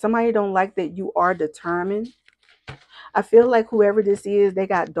determined. Somebody don't like that you are determined. I feel like whoever this is, they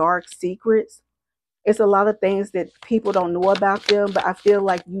got dark secrets. It's a lot of things that people don't know about them, but I feel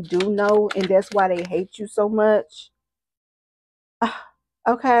like you do know, and that's why they hate you so much.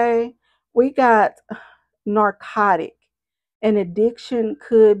 Okay, we got narcotic. An addiction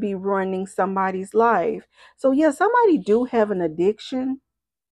could be ruining somebody's life. So yeah, somebody do have an addiction.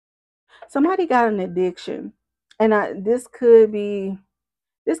 Somebody got an addiction, and this could be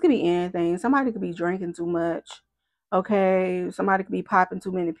anything. Somebody could be drinking too much. Okay. Somebody could be popping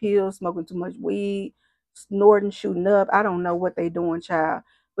too many pills, smoking too much weed, snorting, shooting up. I don't know what they doing, child.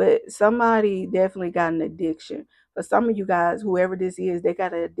 But somebody definitely got an addiction. For some of you guys, whoever this is, they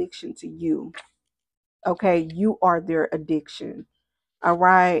got an addiction to you. Okay. You are their addiction. All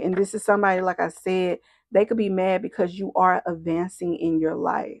right. And this is somebody, like I said, they could be mad because you are advancing in your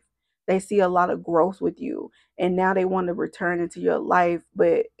life. They see a lot of growth with you. And now they want to return into your life,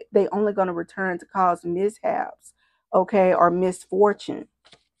 but they only going to return to cause mishaps, okay, or misfortune.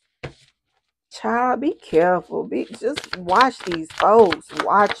 Child, be careful. Just watch these folks.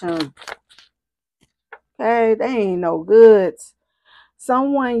 Watch them. Okay, they ain't no goods.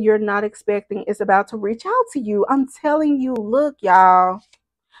 Someone you're not expecting is about to reach out to you. I'm telling you, look, y'all.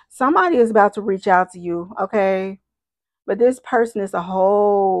 Somebody is about to reach out to you, okay? But this person is a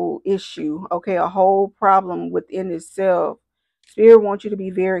whole issue, okay? A whole problem within itself. Spirit wants you to be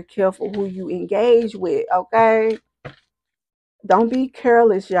very careful who you engage with, okay? Don't be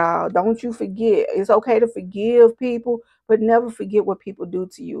careless, y'all. Don't you forget. It's okay to forgive people, but never forget what people do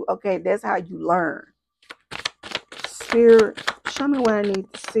to you, okay? That's how you learn. Spirit, show me what I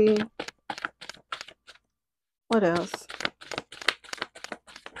need to see. What else?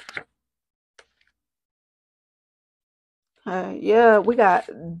 Yeah, we got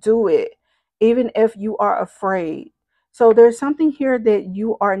do it, even if you are afraid. So there's something here that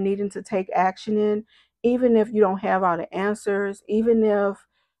you are needing to take action in, even if you don't have all the answers, even if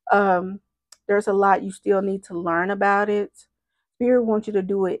um, there's a lot you still need to learn about it. Spirit wants you to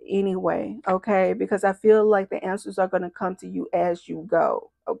do it anyway, okay? Because I feel like the answers are going to come to you as you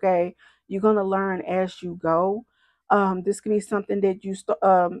go, okay? You're going to learn as you go. This could be something that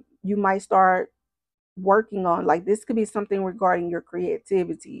you might start working on. Like this could be something regarding your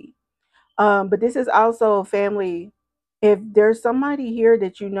creativity. But this is also family. If there's somebody here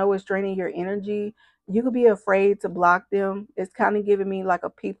that you know is draining your energy, you could be afraid to block them. It's kind of giving me like a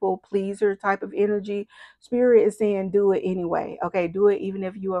people pleaser type of energy. Spirit is saying do it anyway. Okay, do it even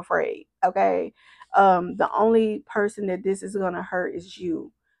if you're afraid. Okay. The only person that this is gonna hurt is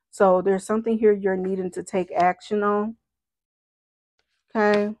you. So there's something here you're needing to take action on.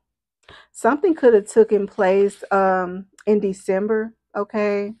 Okay. Something could have taken place in December,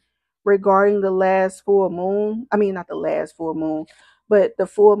 okay, regarding the last full moon. I mean, not the last full moon, but the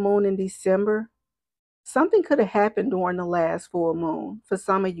full moon in December. Something could have happened during the last full moon for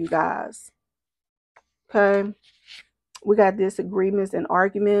some of you guys. Okay. We got disagreements and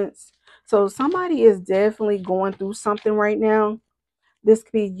arguments. So somebody is definitely going through something right now. This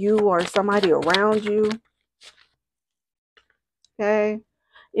could be you or somebody around you. Okay.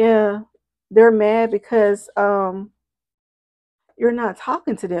 Yeah. They're mad because you're not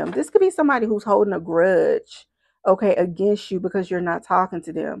talking to them. This could be somebody who's holding a grudge, okay, against you because you're not talking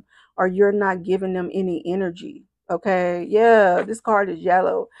to them or you're not giving them any energy. Okay. Yeah, this card is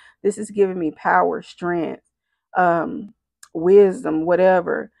yellow. This is giving me power, strength, um, wisdom,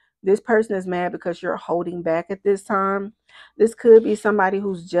 whatever. This person is mad because you're holding back at this time. This could be somebody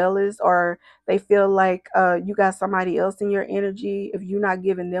who's jealous, or they feel like you got somebody else in your energy. If you're not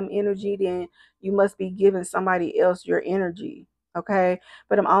giving them energy, then you must be giving somebody else your energy. Okay.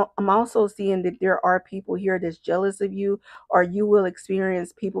 But I'm also seeing that there are people here that's jealous of you, or you will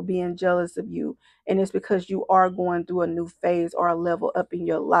experience people being jealous of you. And it's because you are going through a new phase or a level up in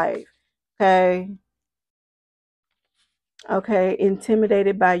your life. Okay. Okay,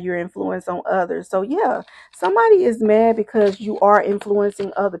 intimidated by your influence on others. So yeah, somebody is mad because you are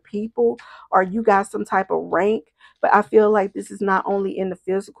influencing other people, or you got some type of rank. But I feel like this is not only in the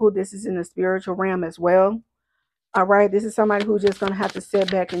physical, this is in the spiritual realm as well. All right, this is somebody who's just going to have to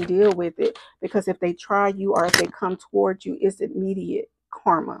sit back and deal with it, because if they try you or if they come towards you, it's immediate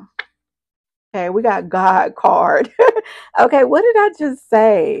karma. Okay, we got God card. Okay, what did I just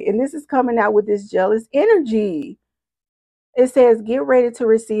say? And this is coming out with this jealous energy. It says, get ready to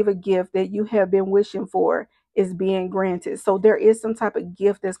receive a gift that you have been wishing for is being granted. So there is some type of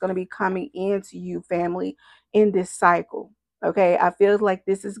gift that's going to be coming into you, family, in this cycle. Okay. I feel like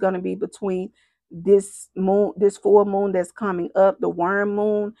this is going to be between this moon, this full moon that's coming up, the worm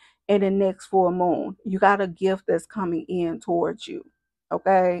moon, and the next full moon. You got a gift that's coming in towards you.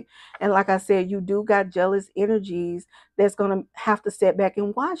 Okay. And like I said, you do got jealous energies that's going to have to sit back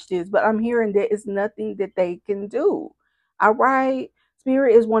and watch this. But I'm hearing there is nothing that they can do. All right.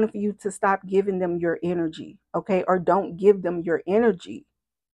 Spirit is wanting for you to stop giving them your energy. Okay. Or don't give them your energy.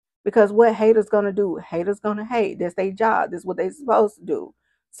 Because what haters gonna do? Haters gonna hate. That's their job. That's what they supposed to do.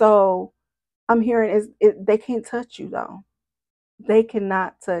 So I'm hearing they can't touch you though. They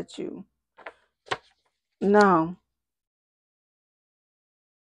cannot touch you. No.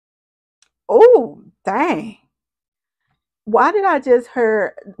 Oh, dang. Why did I just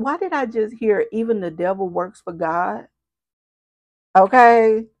hear even the devil works for God?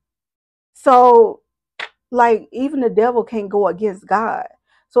 Okay. So like even the devil can't go against God.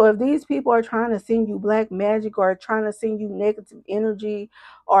 So if these people are trying to send you black magic, or trying to send you negative energy,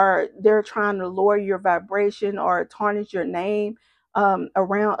 or they're trying to lower your vibration or tarnish your name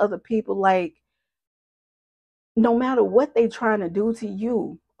around other people, like no matter what they're trying to do to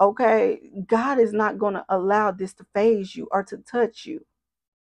you, okay, God is not going to allow this to phase you or to touch you.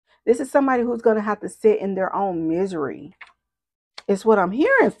 This is somebody who's going to have to sit in their own misery. It's what I'm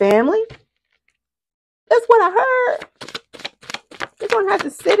hearing, family. That's what I heard. They're going to have to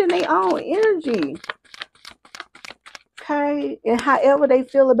sit in their own energy. Okay. And however they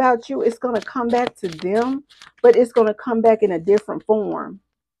feel about you, it's going to come back to them, but it's going to come back in a different form.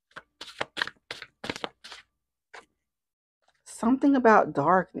 Something about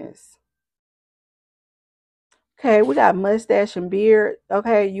darkness. Okay, we got mustache and beard.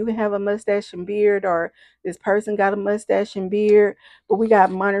 Okay, you can have a mustache and beard, or this person got a mustache and beard, but we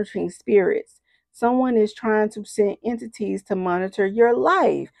got monitoring spirits. Someone is trying to send entities to monitor your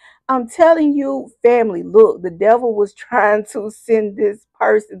life. I'm telling you, family, look, the devil was trying to send this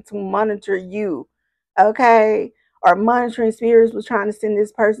person to monitor you. Okay, or monitoring spirits was trying to send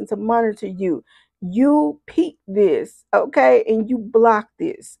this person to monitor you. You peep this, okay, and you block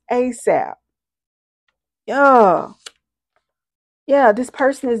this ASAP. Yeah. Yeah, this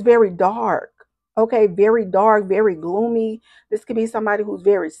person is very dark. Okay, very dark, very gloomy. This could be somebody who's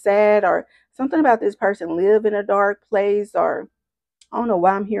very sad, or something about this person live in a dark place, or I don't know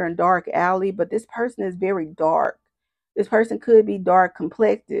why I'm hearing dark alley, but this person is very dark. This person could be dark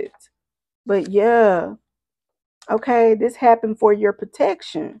complected. But yeah, okay, this happened for your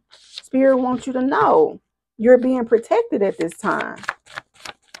protection. Spirit wants you to know you're being protected at this time.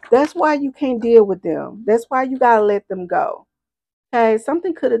 That's why you can't deal with them. That's why you gotta let them go. Okay,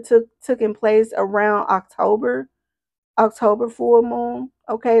 something could have taken place around October full moon.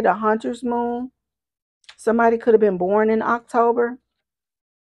 Okay, the hunter's moon. Somebody could have been born in October.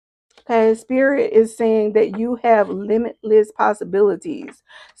 Okay, spirit is saying that you have limitless possibilities.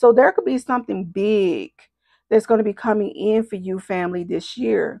 So there could be something big that's going to be coming in for you, family, this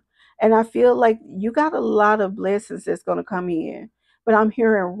year. And I feel like you got a lot of blessings that's going to come in. But I'm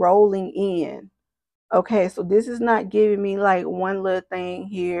hearing rolling in. Okay, so this is not giving me like one little thing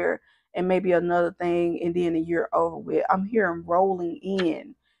here and maybe another thing and then a year over with. I'm hearing rolling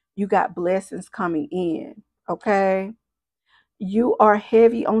in. You got blessings coming in. Okay, you are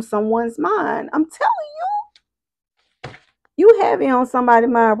heavy on someone's mind. I'm telling you, you heavy on somebody's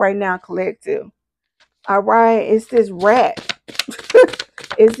mind right now, collective. All right, it's this rat.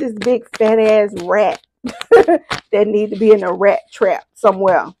 It's this big fat ass rat that need to be in a rat trap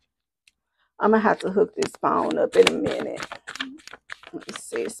somewhere. I'm gonna have to hook this phone up in a minute. Let me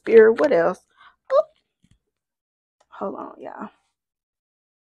see. Spirit, what else? Oh, hold on, y'all.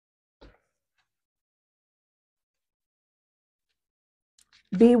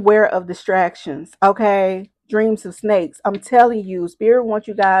 Beware of distractions. Okay, dreams of snakes. I'm telling you, spirit wants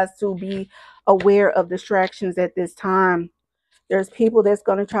you guys to be aware of distractions at this time. There's people that's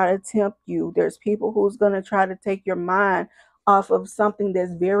going to try to tempt you. There's people who's going to try to take your mind off of something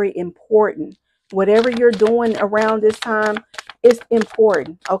that's very important. Whatever you're doing around this time, it's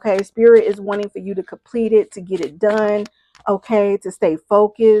important. Okay. Spirit is wanting for you to complete it, to get it done. Okay. To stay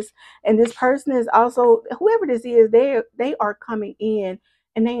focused. And this person is also, whoever this is, they are coming in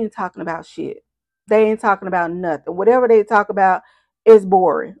and they ain't talking about shit. They ain't talking about nothing. Whatever they talk about is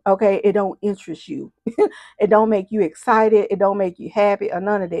boring. Okay. It don't interest you. It don't make you excited. It don't make you happy or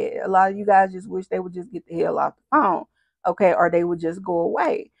none of that. A lot of you guys just wish they would just get the hell off the phone, okay, or they would just go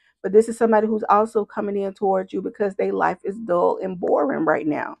away. But this is somebody who's also coming in towards you because their life is dull and boring right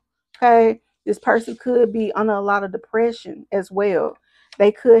now, okay? This person could be under a lot of depression as well.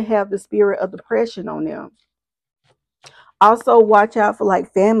 They could have the spirit of depression on them. Also, watch out for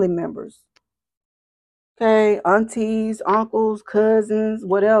like family members, okay? Aunties, uncles, cousins,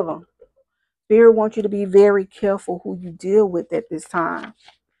 whatever. Spirit wants you to be very careful who you deal with at this time.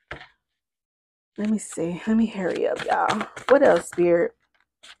 Let me see. Let me hurry up, y'all. What else, Spirit?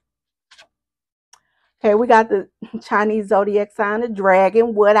 Okay, we got the Chinese zodiac sign, the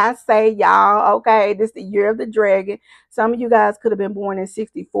dragon. What I say, y'all? Okay, this is the year of the dragon. Some of you guys could have been born in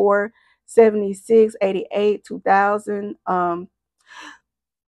 64, 76, 88, 2000.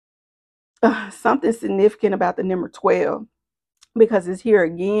 Something significant about the number 12. Because it's here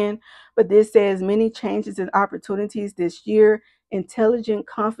again. But this says many changes and opportunities this year. Intelligent,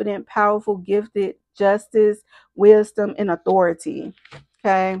 confident, powerful, gifted, justice, wisdom, and authority.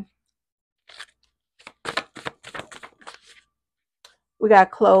 Okay. We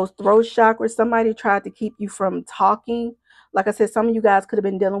got closed throat chakra. Somebody tried to keep you from talking. Like I said, some of you guys could have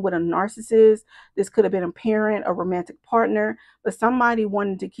been dealing with a narcissist. This could have been a parent, a romantic partner, but somebody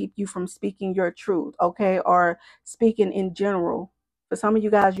wanted to keep you from speaking your truth, okay, or speaking in general. For some of you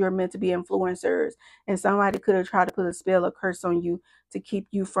guys, you're meant to be influencers, and somebody could have tried to put a spell or curse on you to keep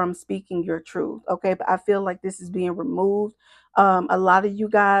you from speaking your truth, okay? But I feel like this is being removed. A lot of you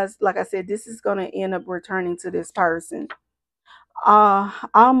guys, like I said, this is going to end up returning to this person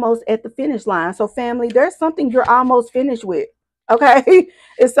almost at the finish line. So family, there's something you're almost finished with. Okay.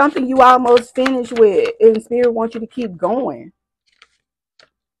 It's something you almost finished with. And spirit wants you to keep going.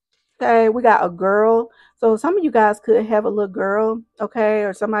 Okay, we got a girl. So some of you guys could have a little girl, okay,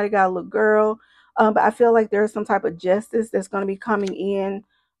 or somebody got a little girl. But I feel like there's some type of justice that's going to be coming in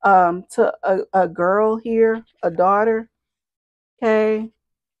to a girl here, a daughter. Okay.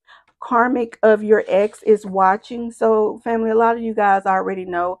 Karmic of your ex is watching. So family, a lot of you guys already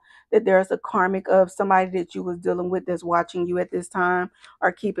know that there's a karmic of somebody that you was dealing with that's watching you at this time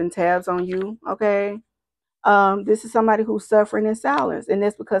or keeping tabs on you. Okay. This is somebody who's suffering in silence, and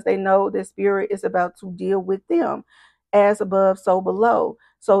that's because they know that spirit is about to deal with them as above, so below.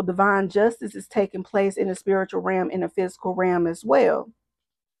 So divine justice is taking place in the spiritual realm, in the physical realm as well.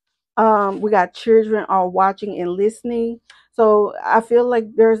 We got children are watching and listening. So I feel like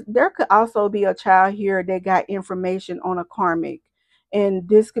there could also be a child here that got information on a karmic, and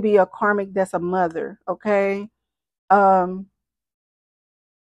this could be a karmic that's a mother. Okay. um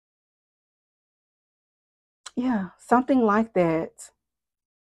yeah, something like that.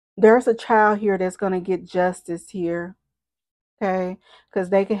 There's a child here that's going to get justice here. Okay, because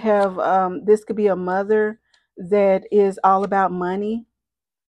they could have this could be a mother that is all about money.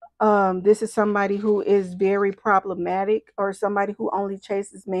 This is somebody who is very problematic, or somebody who only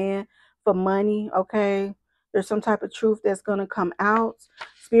chases man for money. Okay, there's some type of truth that's going to come out.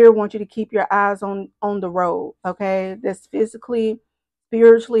 Spirit wants you to keep your eyes on the road. Okay, that's physically,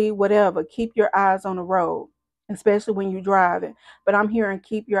 spiritually, whatever. Keep your eyes on the road, especially when you're driving. But I'm hearing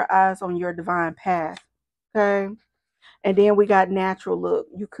keep your eyes on your divine path. Okay. And then we got natural look.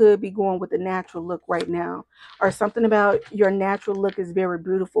 You could be going with the natural look right now, or something about your natural look is very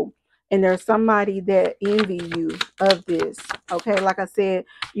beautiful. And there's somebody that envy you of this. Okay, like I said,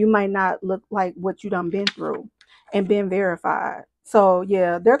 you might not look like what you done been through and been verified. So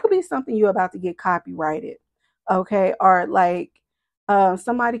yeah, there could be something you're about to get copyrighted. Okay, or like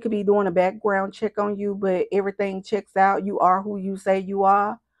somebody could be doing a background check on you, but everything checks out. You are who you say you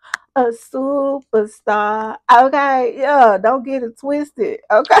are, a superstar. Okay, yeah, don't get it twisted.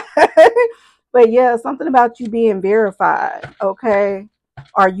 Okay. But yeah, something about you being verified. Okay.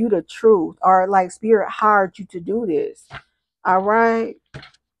 Are you the truth? Or like spirit hired you to do this? All right.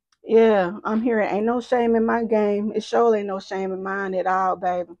 Yeah, I'm hearing ain't no shame in my game. It surely ain't no shame in mine at all,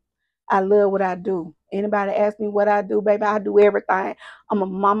 baby. I love what I do. Anybody ask me what I do, baby, I do everything. I'm a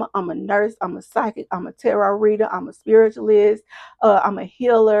mama, I'm a nurse, I'm a psychic, I'm a tarot reader, I'm a spiritualist, I'm a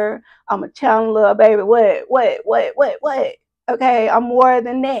healer, I'm a channeler, baby. What? Okay, I'm more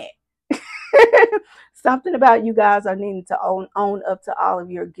than that. Something about you guys are needing to own up to all of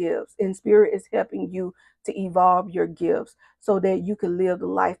your gifts, and spirit is helping you to evolve your gifts so that you can live the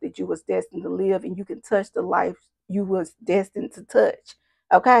life that you was destined to live, and you can touch the life you was destined to touch.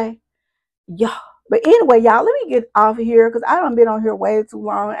 Okay, yeah. But anyway, y'all, let me get off of here because I done been on here way too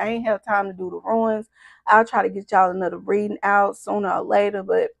long. I ain't have time to do the ruins. I'll try to get y'all another reading out sooner or later,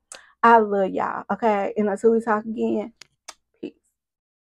 but I love y'all. Okay, and until we talk again,